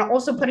and then I'm going to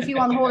also put a few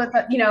on hold.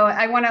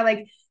 I want to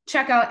like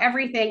check out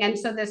everything. And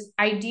so this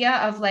idea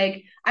of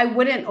like, I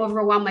wouldn't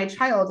overwhelm my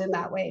child in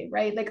that way,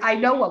 right? Like I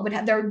know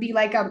what there would be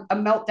like a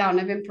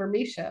meltdown of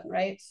information,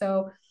 right?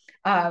 So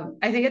I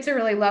think it's a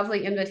really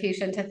lovely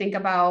invitation to think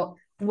about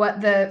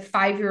what the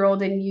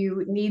 5-year-old in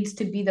you needs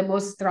to be the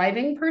most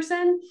thriving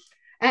person.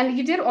 And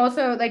you did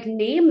also like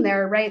name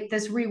there, right?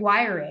 This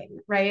rewiring,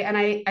 right? And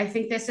I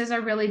think this is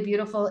a really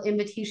beautiful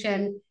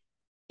invitation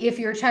if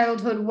your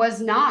childhood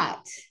was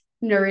not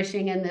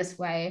nourishing in this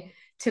way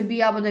to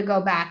be able to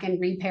go back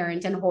and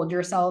reparent and hold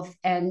yourself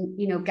and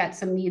get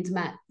some needs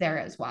met there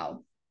as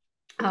well.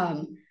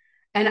 um,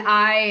 and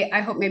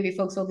I hope maybe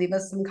folks will leave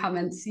us some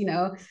comments, in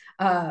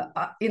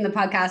the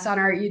podcast on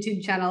our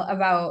YouTube channel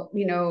about,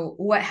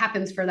 what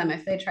happens for them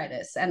if they try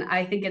this. And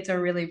I think it's a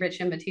really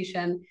rich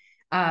invitation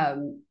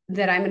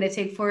that I'm going to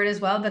take forward as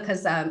well,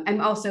 because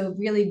I'm also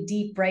really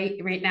deep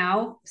right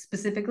now,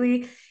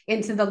 specifically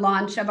into the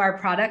launch of our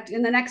product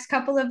in the next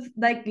couple of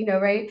like,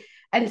 right.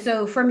 And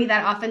so for me,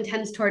 that often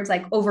tends towards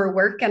like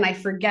overwork. And I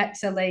forget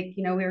to like,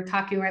 we were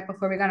talking right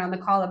before we got on the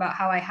call about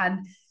how I had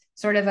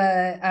sort of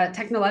a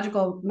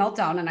technological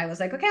meltdown. And I was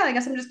like, okay, I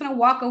guess I'm just going to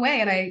walk away.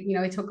 And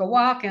I took a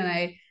walk and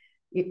I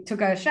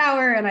took a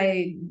shower and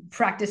I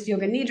practiced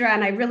yoga nidra.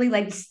 And I really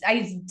like,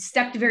 I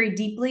stepped very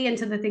deeply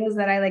into the things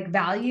that I like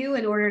value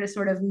in order to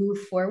sort of move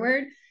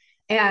forward.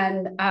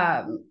 And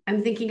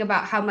I'm thinking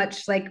about how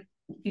much like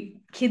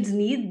kids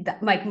need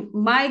that. Like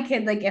my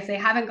kid, like if they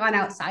haven't gone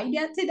outside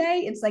yet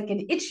today, it's like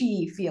an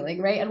itchy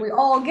feeling, right? And we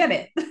all get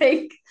it.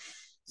 Like,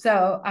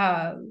 so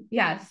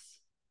yes.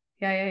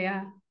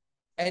 Yeah.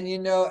 And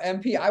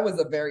MP, I was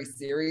a very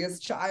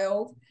serious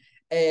child.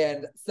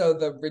 And so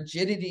the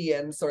rigidity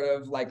and sort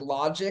of like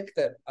logic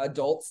that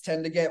adults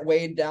tend to get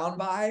weighed down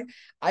by,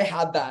 I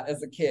had that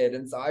as a kid.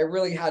 And so I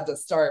really had to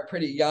start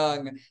pretty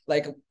young,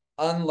 like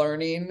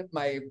unlearning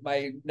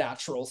my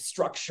natural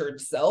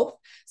structured self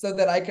so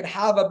that I could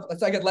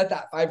let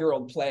that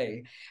 5-year-old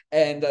play.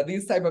 And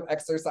these type of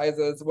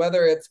exercises,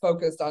 whether it's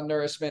focused on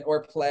nourishment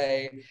or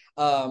play,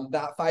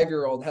 that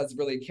 5-year-old has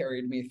really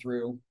carried me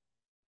through.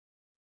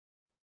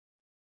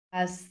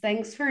 Yes,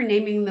 thanks for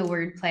naming the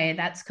word play.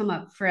 That's come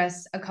up for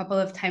us a couple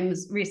of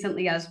times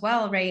recently as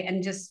well, right?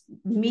 And just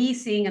me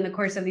seeing in the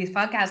course of these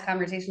podcast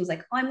conversations,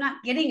 like, oh, I'm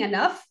not getting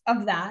enough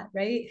of that,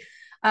 right?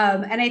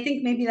 And I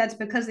think maybe that's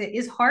because it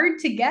is hard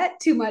to get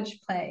too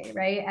much play,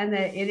 right? And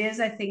that it is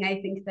a thing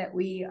I think that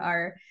we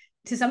are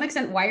to some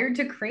extent wired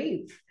to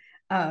crave,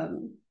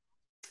 and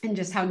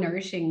just how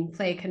nourishing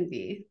play can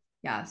be.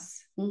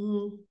 Yes.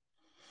 Mm-hmm.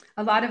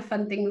 A lot of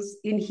fun things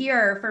in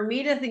here for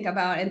me to think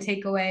about and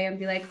take away and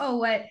be like, oh,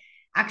 what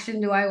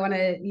action do I want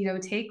to,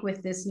 take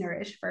with this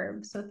Nourish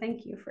verb? So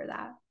thank you for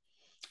that.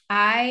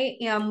 I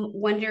am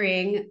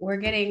wondering, we're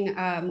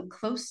getting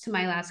close to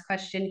my last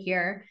question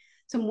here.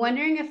 So I'm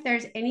wondering if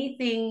there's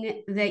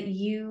anything that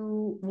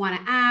you want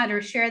to add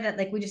or share that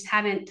like we just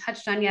haven't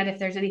touched on yet, if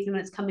there's anything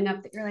that's coming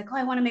up that you're like, oh,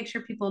 I want to make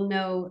sure people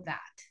know that.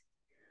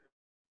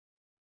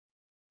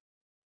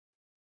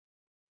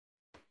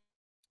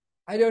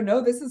 I don't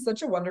know. This is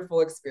such a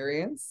wonderful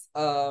experience,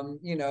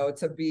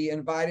 to be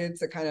invited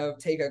to kind of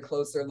take a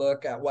closer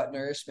look at what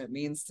nourishment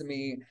means to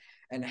me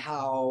and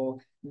how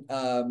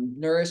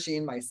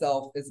nourishing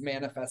myself is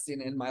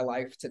manifesting in my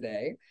life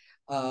today.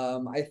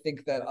 I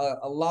think that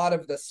a lot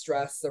of the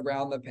stress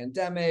around the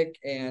pandemic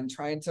and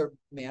trying to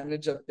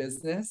manage a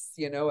business,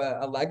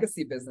 a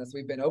legacy business,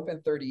 we've been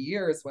open 30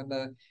 years when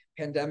the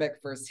pandemic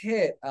first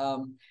hit,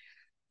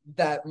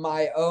 that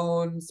my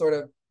own sort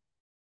of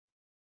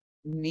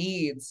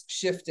needs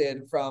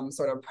shifted from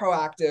sort of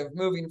proactive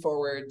moving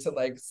forward to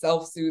like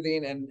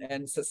self-soothing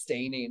and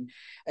sustaining.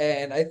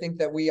 And I think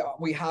that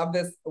we have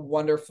this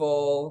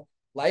wonderful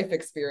life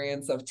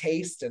experience of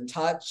taste and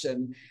touch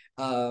and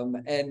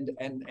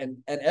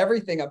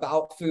everything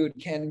about food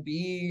can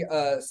be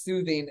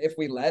soothing if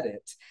we let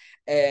it.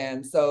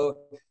 And so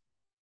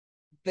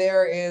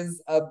there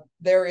is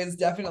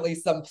definitely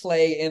some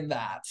play in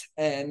that,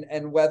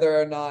 and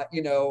whether or not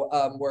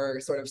we're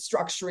sort of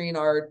structuring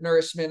our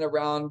nourishment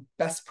around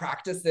best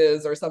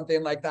practices or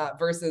something like that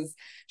versus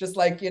just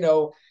like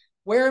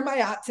where am I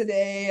at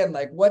today, and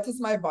like what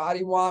does my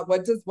body want,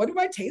 what do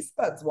my taste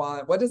buds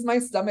want, what does my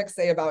stomach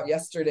say about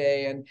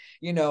yesterday, and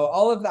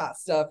all of that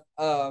stuff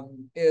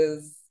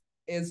is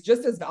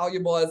just as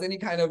valuable as any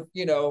kind of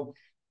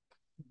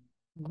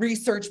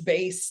research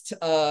based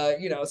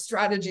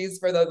strategies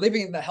for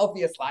living the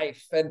healthiest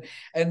life.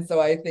 And so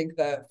I think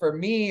that for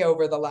me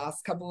over the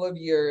last couple of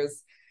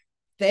years,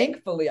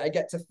 thankfully I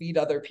get to feed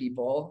other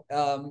people,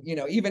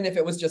 even if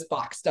it was just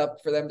boxed up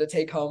for them to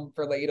take home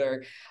for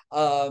later,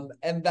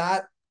 and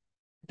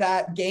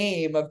that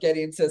game of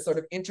getting to sort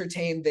of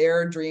entertain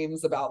their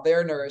dreams about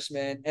their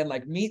nourishment and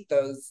like meet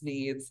those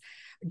needs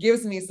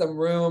gives me some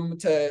room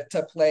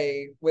to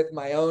play with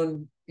my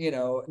own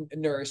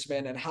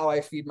nourishment and how I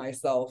feed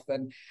myself,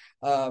 and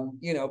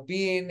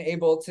being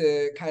able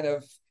to kind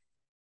of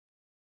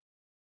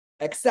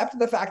accept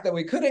the fact that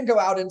we couldn't go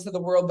out into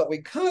the world, but we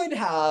could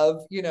have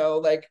we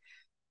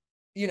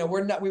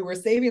were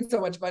saving so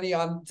much money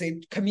on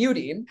say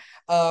commuting,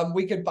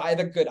 we could buy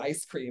the good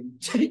ice cream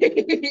and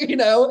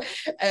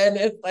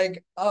it's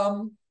like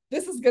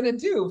this is going to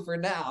do for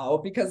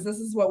now because this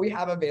is what we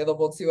have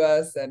available to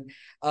us, and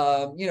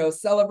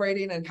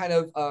celebrating and kind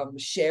of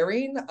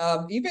sharing,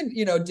 even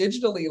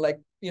digitally, like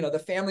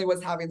the family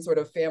was having sort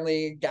of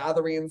family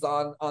gatherings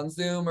on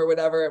Zoom or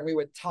whatever, and we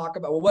would talk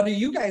about, well, what are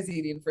you guys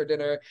eating for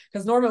dinner,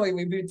 because normally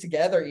we'd be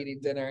together eating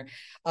dinner,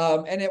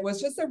 and it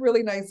was just a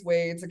really nice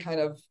way to kind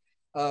of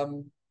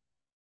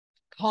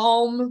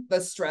calm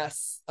the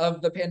stress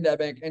of the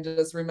pandemic and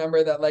just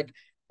remember that like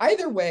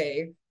either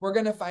way we're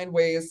going to find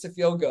ways to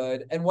feel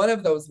good, and one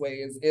of those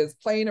ways is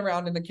playing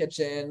around in the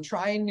kitchen,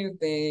 trying new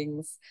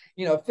things,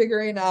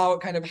 figuring out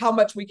kind of how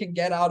much we can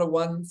get out of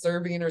one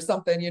serving or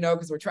something,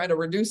 because we're trying to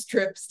reduce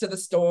trips to the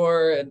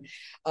store, and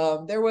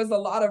there was a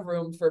lot of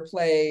room for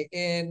play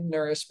in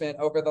nourishment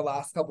over the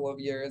last couple of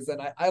years,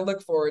 and I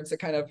look forward to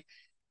kind of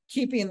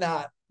keeping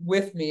that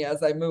with me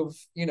as I move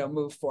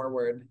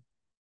forward.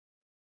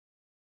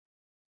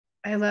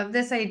 I love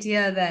this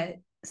idea that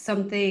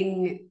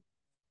something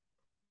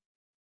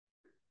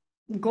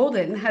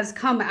golden has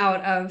come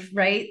out of,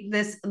 right,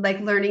 this like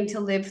learning to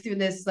live through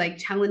this like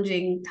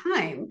challenging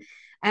time,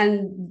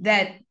 and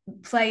that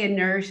play and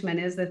nourishment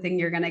is the thing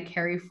you're going to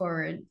carry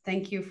forward.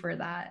 Thank you for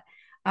that.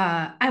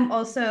 I'm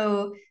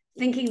also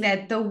thinking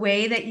that the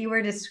way that you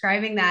were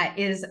describing that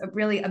is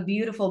really a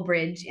beautiful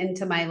bridge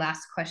into my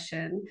last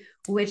question,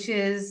 which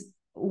is,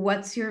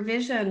 what's your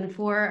vision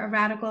for a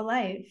radical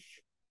life?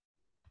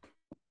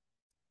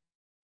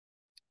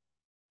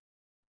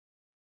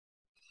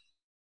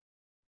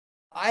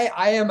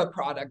 I am a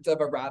product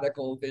of a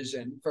radical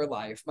vision for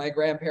life. My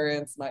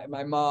grandparents,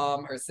 my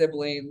mom, her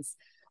siblings,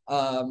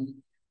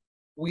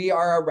 we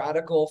are a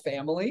radical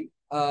family,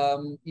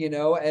 and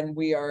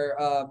we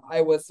are,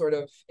 I was sort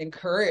of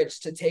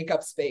encouraged to take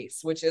up space,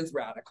 which is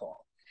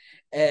radical.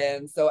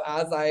 And so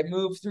as I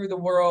move through the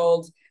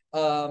world,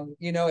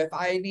 if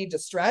I need to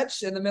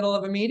stretch in the middle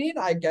of a meeting,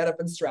 I get up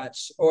and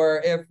stretch. Or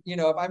if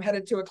I'm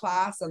headed to a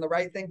class and the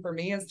right thing for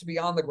me is to be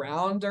on the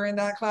ground during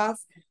that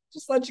class,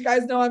 just let you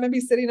guys know I'm going to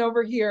be sitting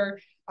over here.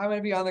 I'm going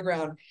to be on the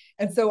ground.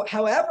 And so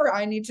however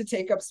I need to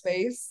take up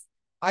space,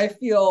 I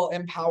feel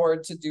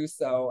empowered to do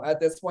so at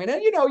this point.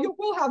 And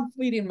we'll have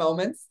fleeting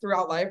moments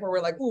throughout life where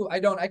we're like, "Ooh, I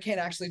can't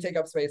actually take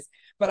up space."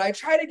 But I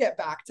try to get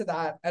back to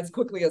that as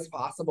quickly as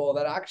possible.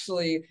 That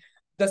actually,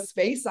 the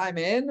space I'm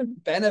in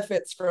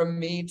benefits from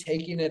me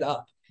taking it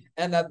up,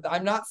 and that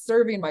I'm not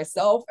serving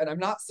myself and I'm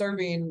not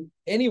serving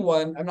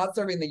anyone. I'm not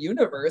serving the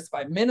universe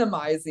by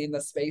minimizing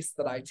the space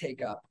that I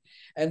take up.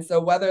 And so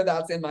whether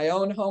that's in my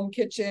own home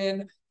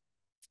kitchen,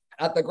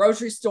 at the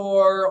grocery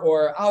store,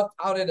 or out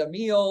at a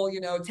meal,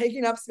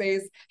 taking up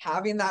space,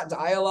 having that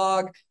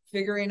dialogue,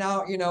 figuring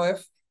out,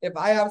 if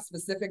I have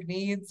specific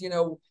needs,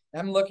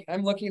 I'm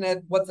looking at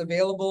what's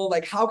available,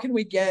 like how can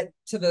we get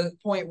to the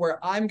point where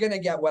I'm going to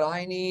get what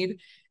I need,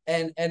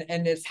 and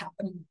it's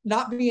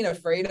not being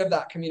afraid of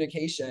that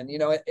communication.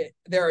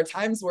 There are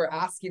times where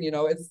asking,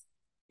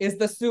 is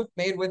the soup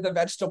made with the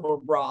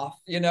vegetable broth,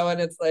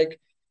 and it's like,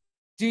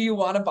 do you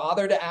want to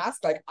bother to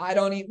ask? Like, I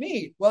don't eat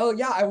meat. Well,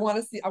 yeah, I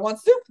want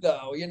soup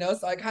though,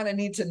 so I kind of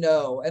need to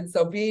know. And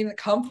so being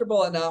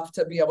comfortable enough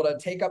to be able to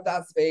take up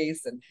that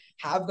space and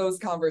have those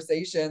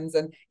conversations.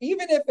 And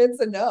even if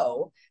it's a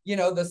no,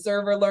 the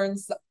server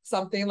learns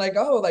something like,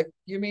 oh, like,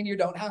 you mean you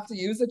don't have to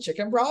use a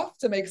chicken broth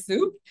to make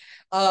soup?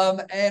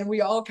 And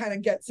we all kind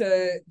of get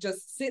to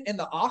just sit in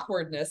the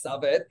awkwardness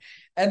of it.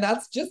 And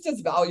that's just as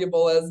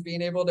valuable as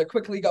being able to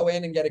quickly go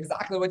in and get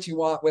exactly what you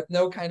want with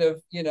no kind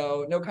of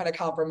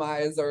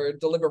compromise or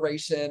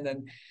deliberation.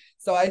 And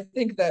so I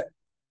think that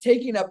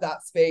taking up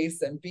that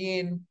space and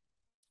being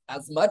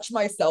as much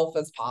myself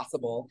as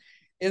possible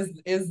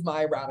is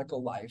my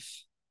radical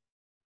life.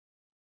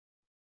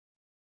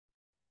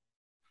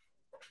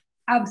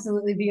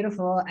 Absolutely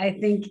beautiful. I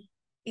think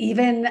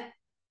even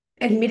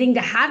admitting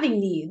to having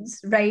needs,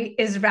 right,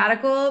 is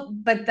radical,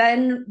 but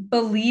then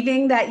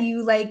believing that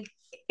you like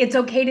it's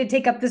okay to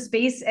take up the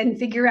space and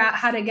figure out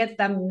how to get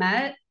them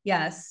met.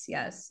 Yes,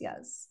 yes,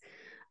 yes.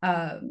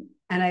 And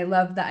I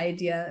love the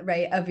idea,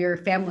 right, of your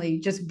family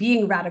just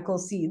being radical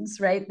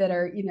seeds, right, that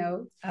are,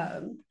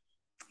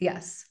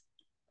 yes.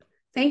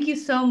 Thank you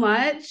so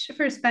much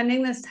for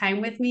spending this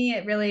time with me.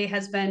 It really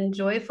has been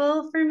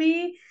joyful for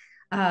me.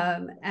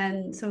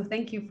 And so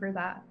thank you for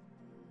that.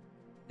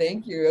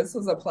 Thank you. This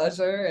was a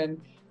pleasure, and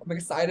I'm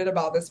excited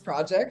about this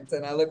project,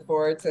 and I look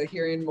forward to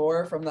hearing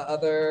more from the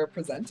other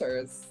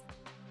presenters.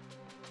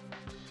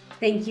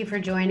 Thank you for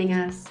joining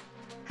us.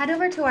 Head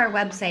over to our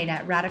website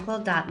at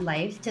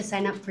radical.life to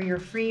sign up for your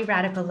free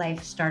Radical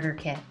Life Starter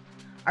Kit.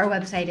 Our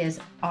website is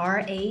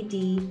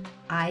radikal.life.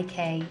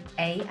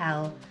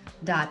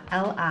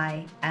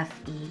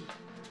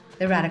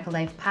 The Radical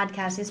Life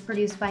podcast is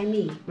produced by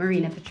me,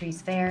 Marina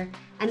Patrice Vare,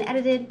 and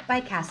edited by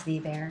Cassidy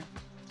Vare.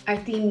 Our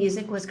theme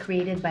music was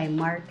created by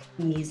Mark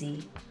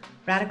Measy.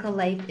 Radical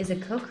Life is a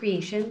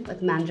co-creation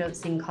with Manjot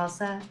Singh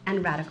Khalsa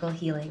and Radical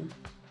Healing.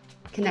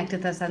 Connect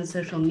with us on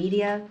social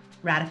media,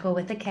 Radical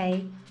with a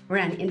K. We're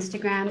on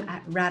Instagram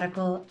at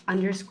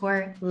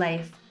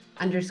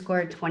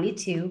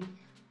radical_life_22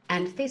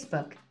 and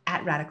Facebook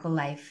at Radical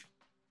Life.